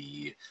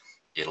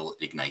it'll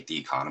ignite the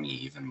economy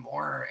even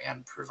more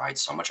and provide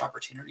so much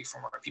opportunity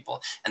for more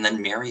people. And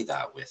then marry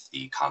that with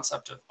the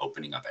concept of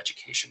opening up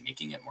education,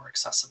 making it more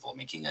accessible,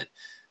 making it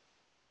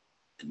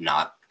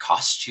not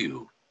cost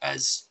you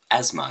as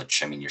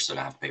much. I mean, you're still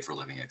gonna have to pay for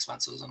living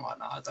expenses and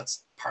whatnot.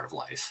 That's part of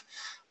life.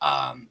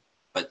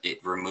 But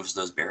it removes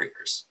those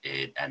barriers.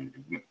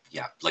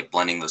 Like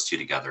blending those two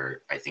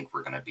together, I think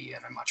we're gonna be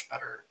in a much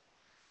better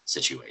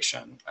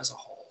situation as a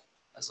whole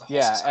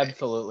Yeah, society.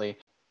 absolutely.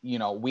 You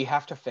know, we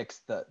have to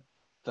fix the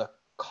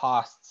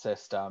cost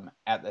system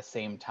at the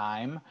same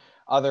time.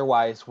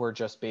 Otherwise, we're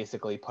just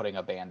basically putting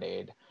a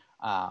Band-Aid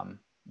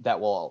that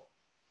will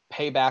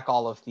pay back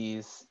all of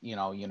these, you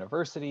know,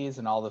 universities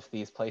and all of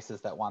these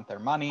places that want their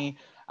money.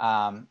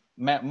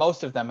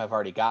 Most of them have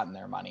already gotten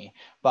their money,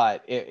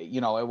 but it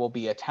will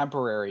be a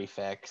temporary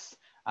fix.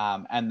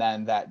 And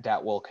then that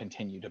debt will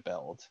continue to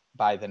build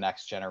by the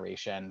next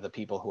generation, the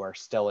people who are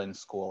still in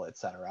school, et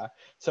cetera.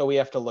 So we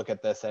have to look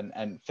at this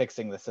and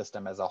fixing the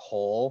system as a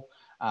whole.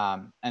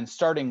 And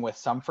starting with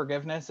some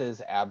forgiveness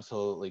is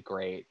absolutely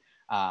great.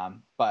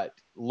 But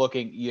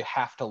you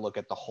have to look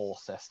at the whole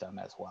system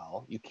as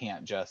well. You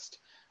can't just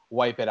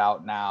wipe it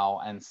out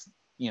now and,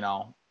 you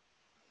know,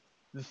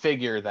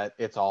 figure that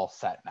it's all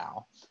set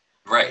now.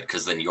 Right,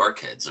 because then your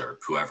kids, or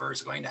whoever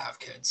is going to have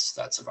kids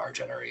that's of our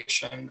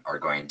generation, are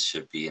going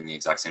to be in the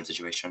exact same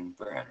situation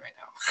we're in right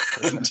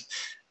now. Sure.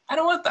 I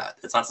don't want that.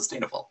 It's not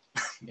sustainable.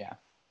 Yeah.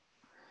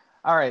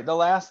 All right. The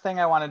last thing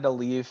I wanted to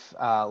leave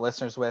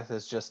listeners with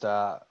is just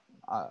I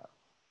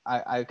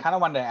kind of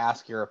wanted to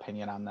ask your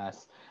opinion on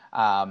this.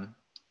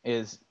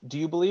 Do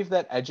you believe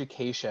that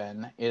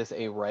education is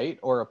a right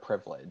or a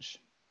privilege?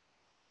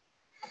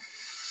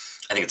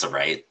 I think it's a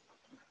right.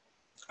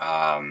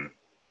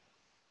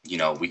 You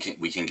know, we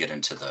can get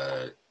into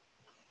the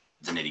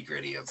nitty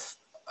gritty of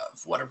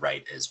what a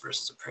right is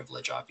versus a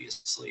privilege,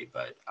 obviously,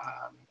 but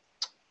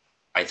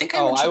I think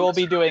I will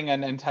be doing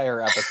an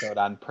entire episode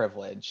on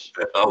privilege.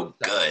 Oh,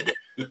 so.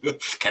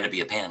 Good. Can it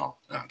be a panel?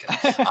 No, I'm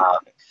kidding.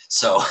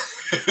 So,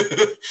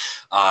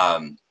 a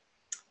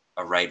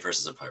right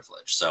versus a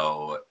privilege.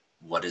 So,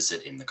 what is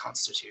it in the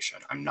Constitution?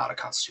 I'm not a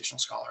constitutional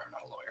scholar. I'm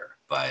not a lawyer,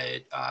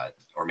 but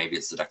or maybe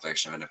it's the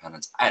Declaration of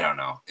Independence. I don't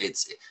know.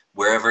 It's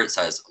wherever it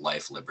says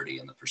life, liberty,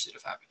 and the pursuit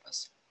of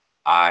happiness.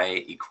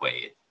 I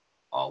equate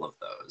all of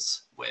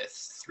those with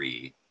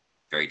three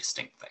very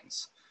distinct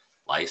things.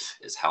 Life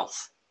is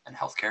health and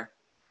healthcare.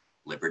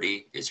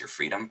 Liberty is your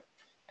freedom,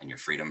 and your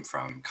freedom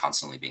from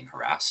constantly being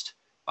harassed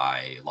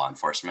by law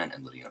enforcement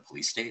and living in a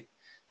police state.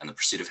 And the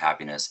pursuit of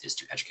happiness is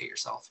to educate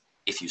yourself,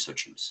 if you so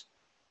choose.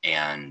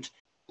 And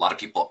a lot of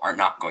people are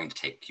not going to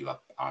take you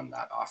up on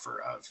that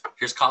offer of,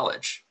 here's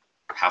college,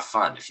 have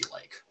fun if you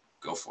like,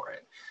 go for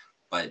it.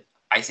 But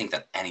I think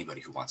that anybody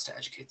who wants to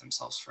educate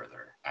themselves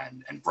further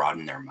and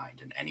broaden their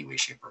mind in any way,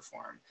 shape, or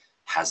form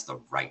has the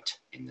right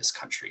in this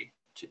country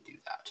to do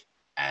that.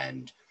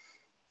 And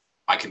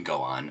I can go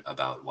on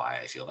about why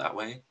I feel that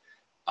way,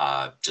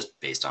 just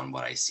based on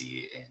what I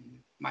see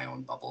in my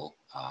own bubble.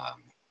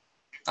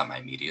 Not my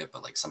immediate,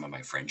 but like some of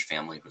my fringe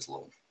family who's a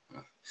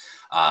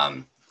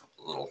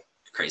little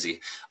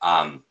crazy.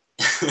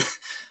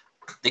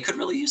 They could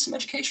really use some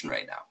education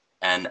right now.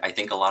 And I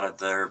think a lot of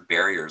their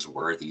barriers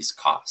were these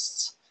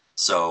costs.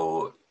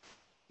 So,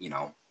 you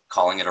know,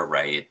 calling it a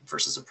right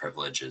versus a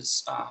privilege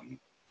is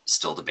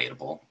still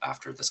debatable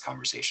after this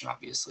conversation,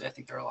 obviously. I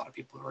think there are a lot of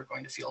people who are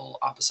going to feel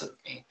opposite of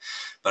me,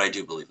 but I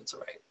do believe it's a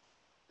right.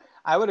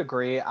 I would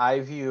agree. I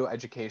view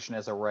education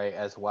as a right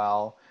as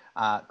well.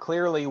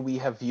 Clearly, we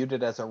have viewed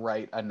it as a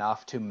right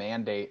enough to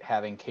mandate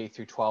having K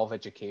through 12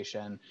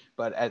 education,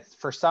 but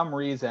for some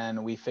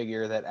reason, we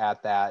figure that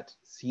at that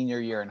senior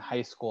year in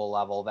high school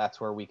level,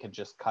 that's where we can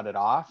just cut it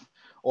off,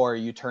 or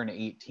you turn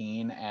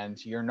 18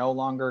 and you're no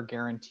longer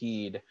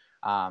guaranteed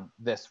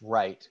this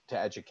right to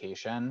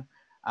education.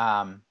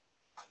 Um,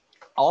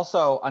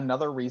 Also,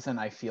 another reason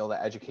I feel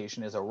that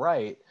education is a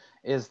right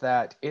is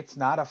that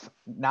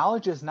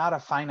knowledge is not a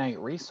finite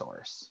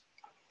resource.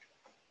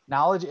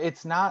 Knowledge,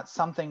 it's not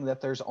something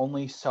that there's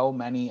only so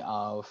many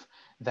of,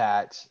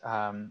 that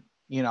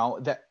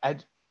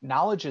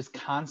knowledge is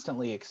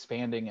constantly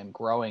expanding and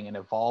growing and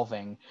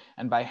evolving.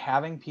 And by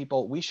having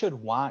people, we should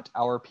want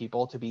our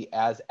people to be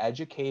as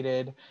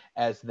educated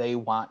as they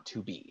want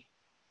to be.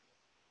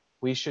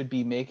 We should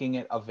be making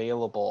it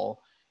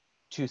available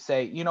to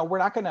say, we're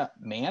not going to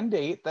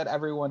mandate that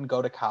everyone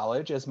go to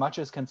college, as much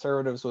as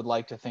conservatives would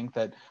like to think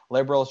that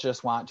liberals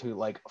just want to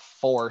like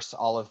force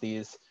all of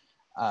these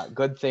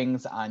good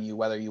things on you,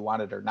 whether you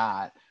want it or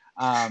not.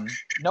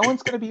 No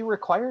one's going to be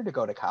required to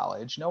go to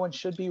college. No one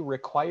should be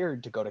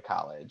required to go to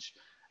college,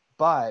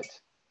 but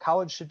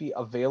college should be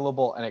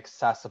available and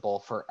accessible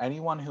for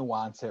anyone who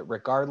wants it,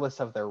 regardless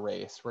of their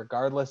race,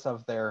 regardless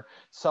of their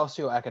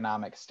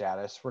socioeconomic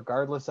status,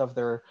 regardless of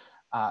their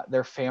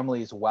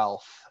family's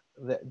wealth.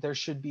 There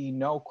should be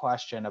no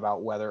question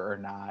about whether or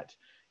not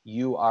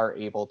you are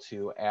able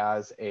to,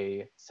 as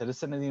a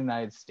citizen of the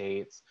United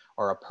States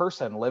or a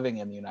person living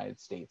in the United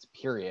States,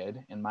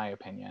 period, in my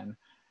opinion,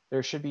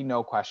 there should be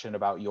no question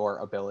about your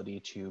ability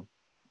to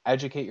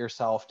educate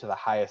yourself to the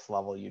highest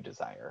level you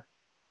desire.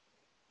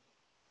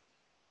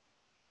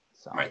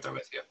 So. I'm right there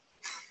with you.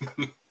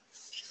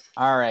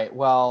 All right.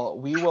 Well,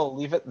 we will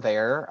leave it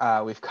there.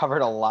 We've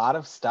covered a lot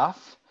of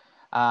stuff,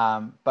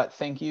 but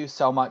thank you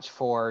so much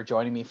for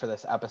joining me for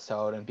this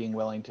episode and being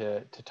willing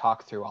to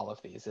talk through all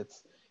of these.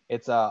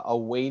 It's a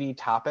weighty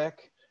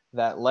topic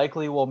that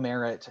likely will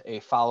merit a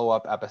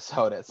follow-up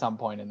episode at some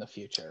point in the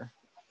future.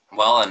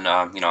 Well, and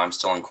I'm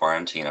still in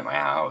quarantine at my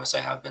house. I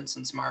have been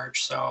since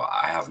March, so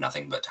I have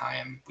nothing but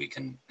time. We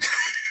can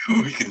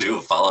we can do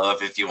a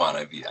follow-up if you want.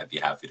 I'd be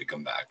happy to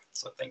come back.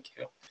 So thank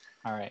you.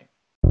 All right.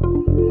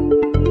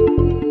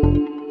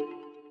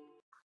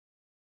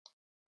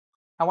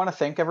 I want to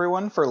thank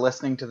everyone for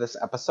listening to this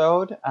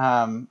episode.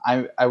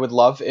 I would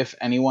love if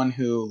anyone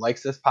who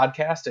likes this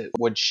podcast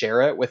would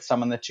share it with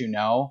someone that you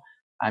know.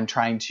 I'm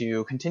trying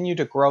to continue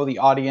to grow the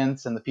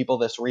audience and the people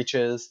this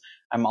reaches.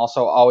 I'm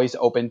also always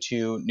open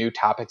to new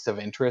topics of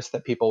interest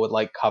that people would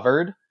like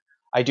covered.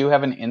 I do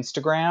have an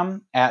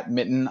Instagram at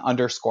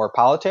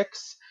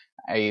mitten_politics,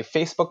 a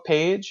Facebook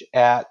page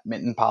at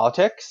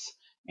mittenpolitics,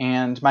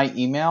 and my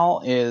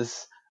email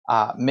is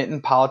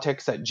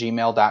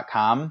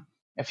mittenpolitics@gmail.com.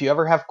 If you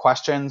ever have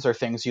questions or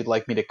things you'd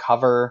like me to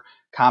cover,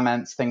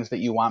 comments, things that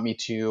you want me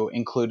to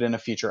include in a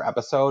future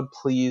episode,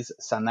 please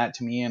send that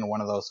to me in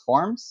one of those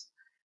forms.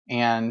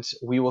 And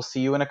we will see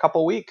you in a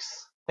couple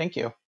weeks. Thank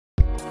you.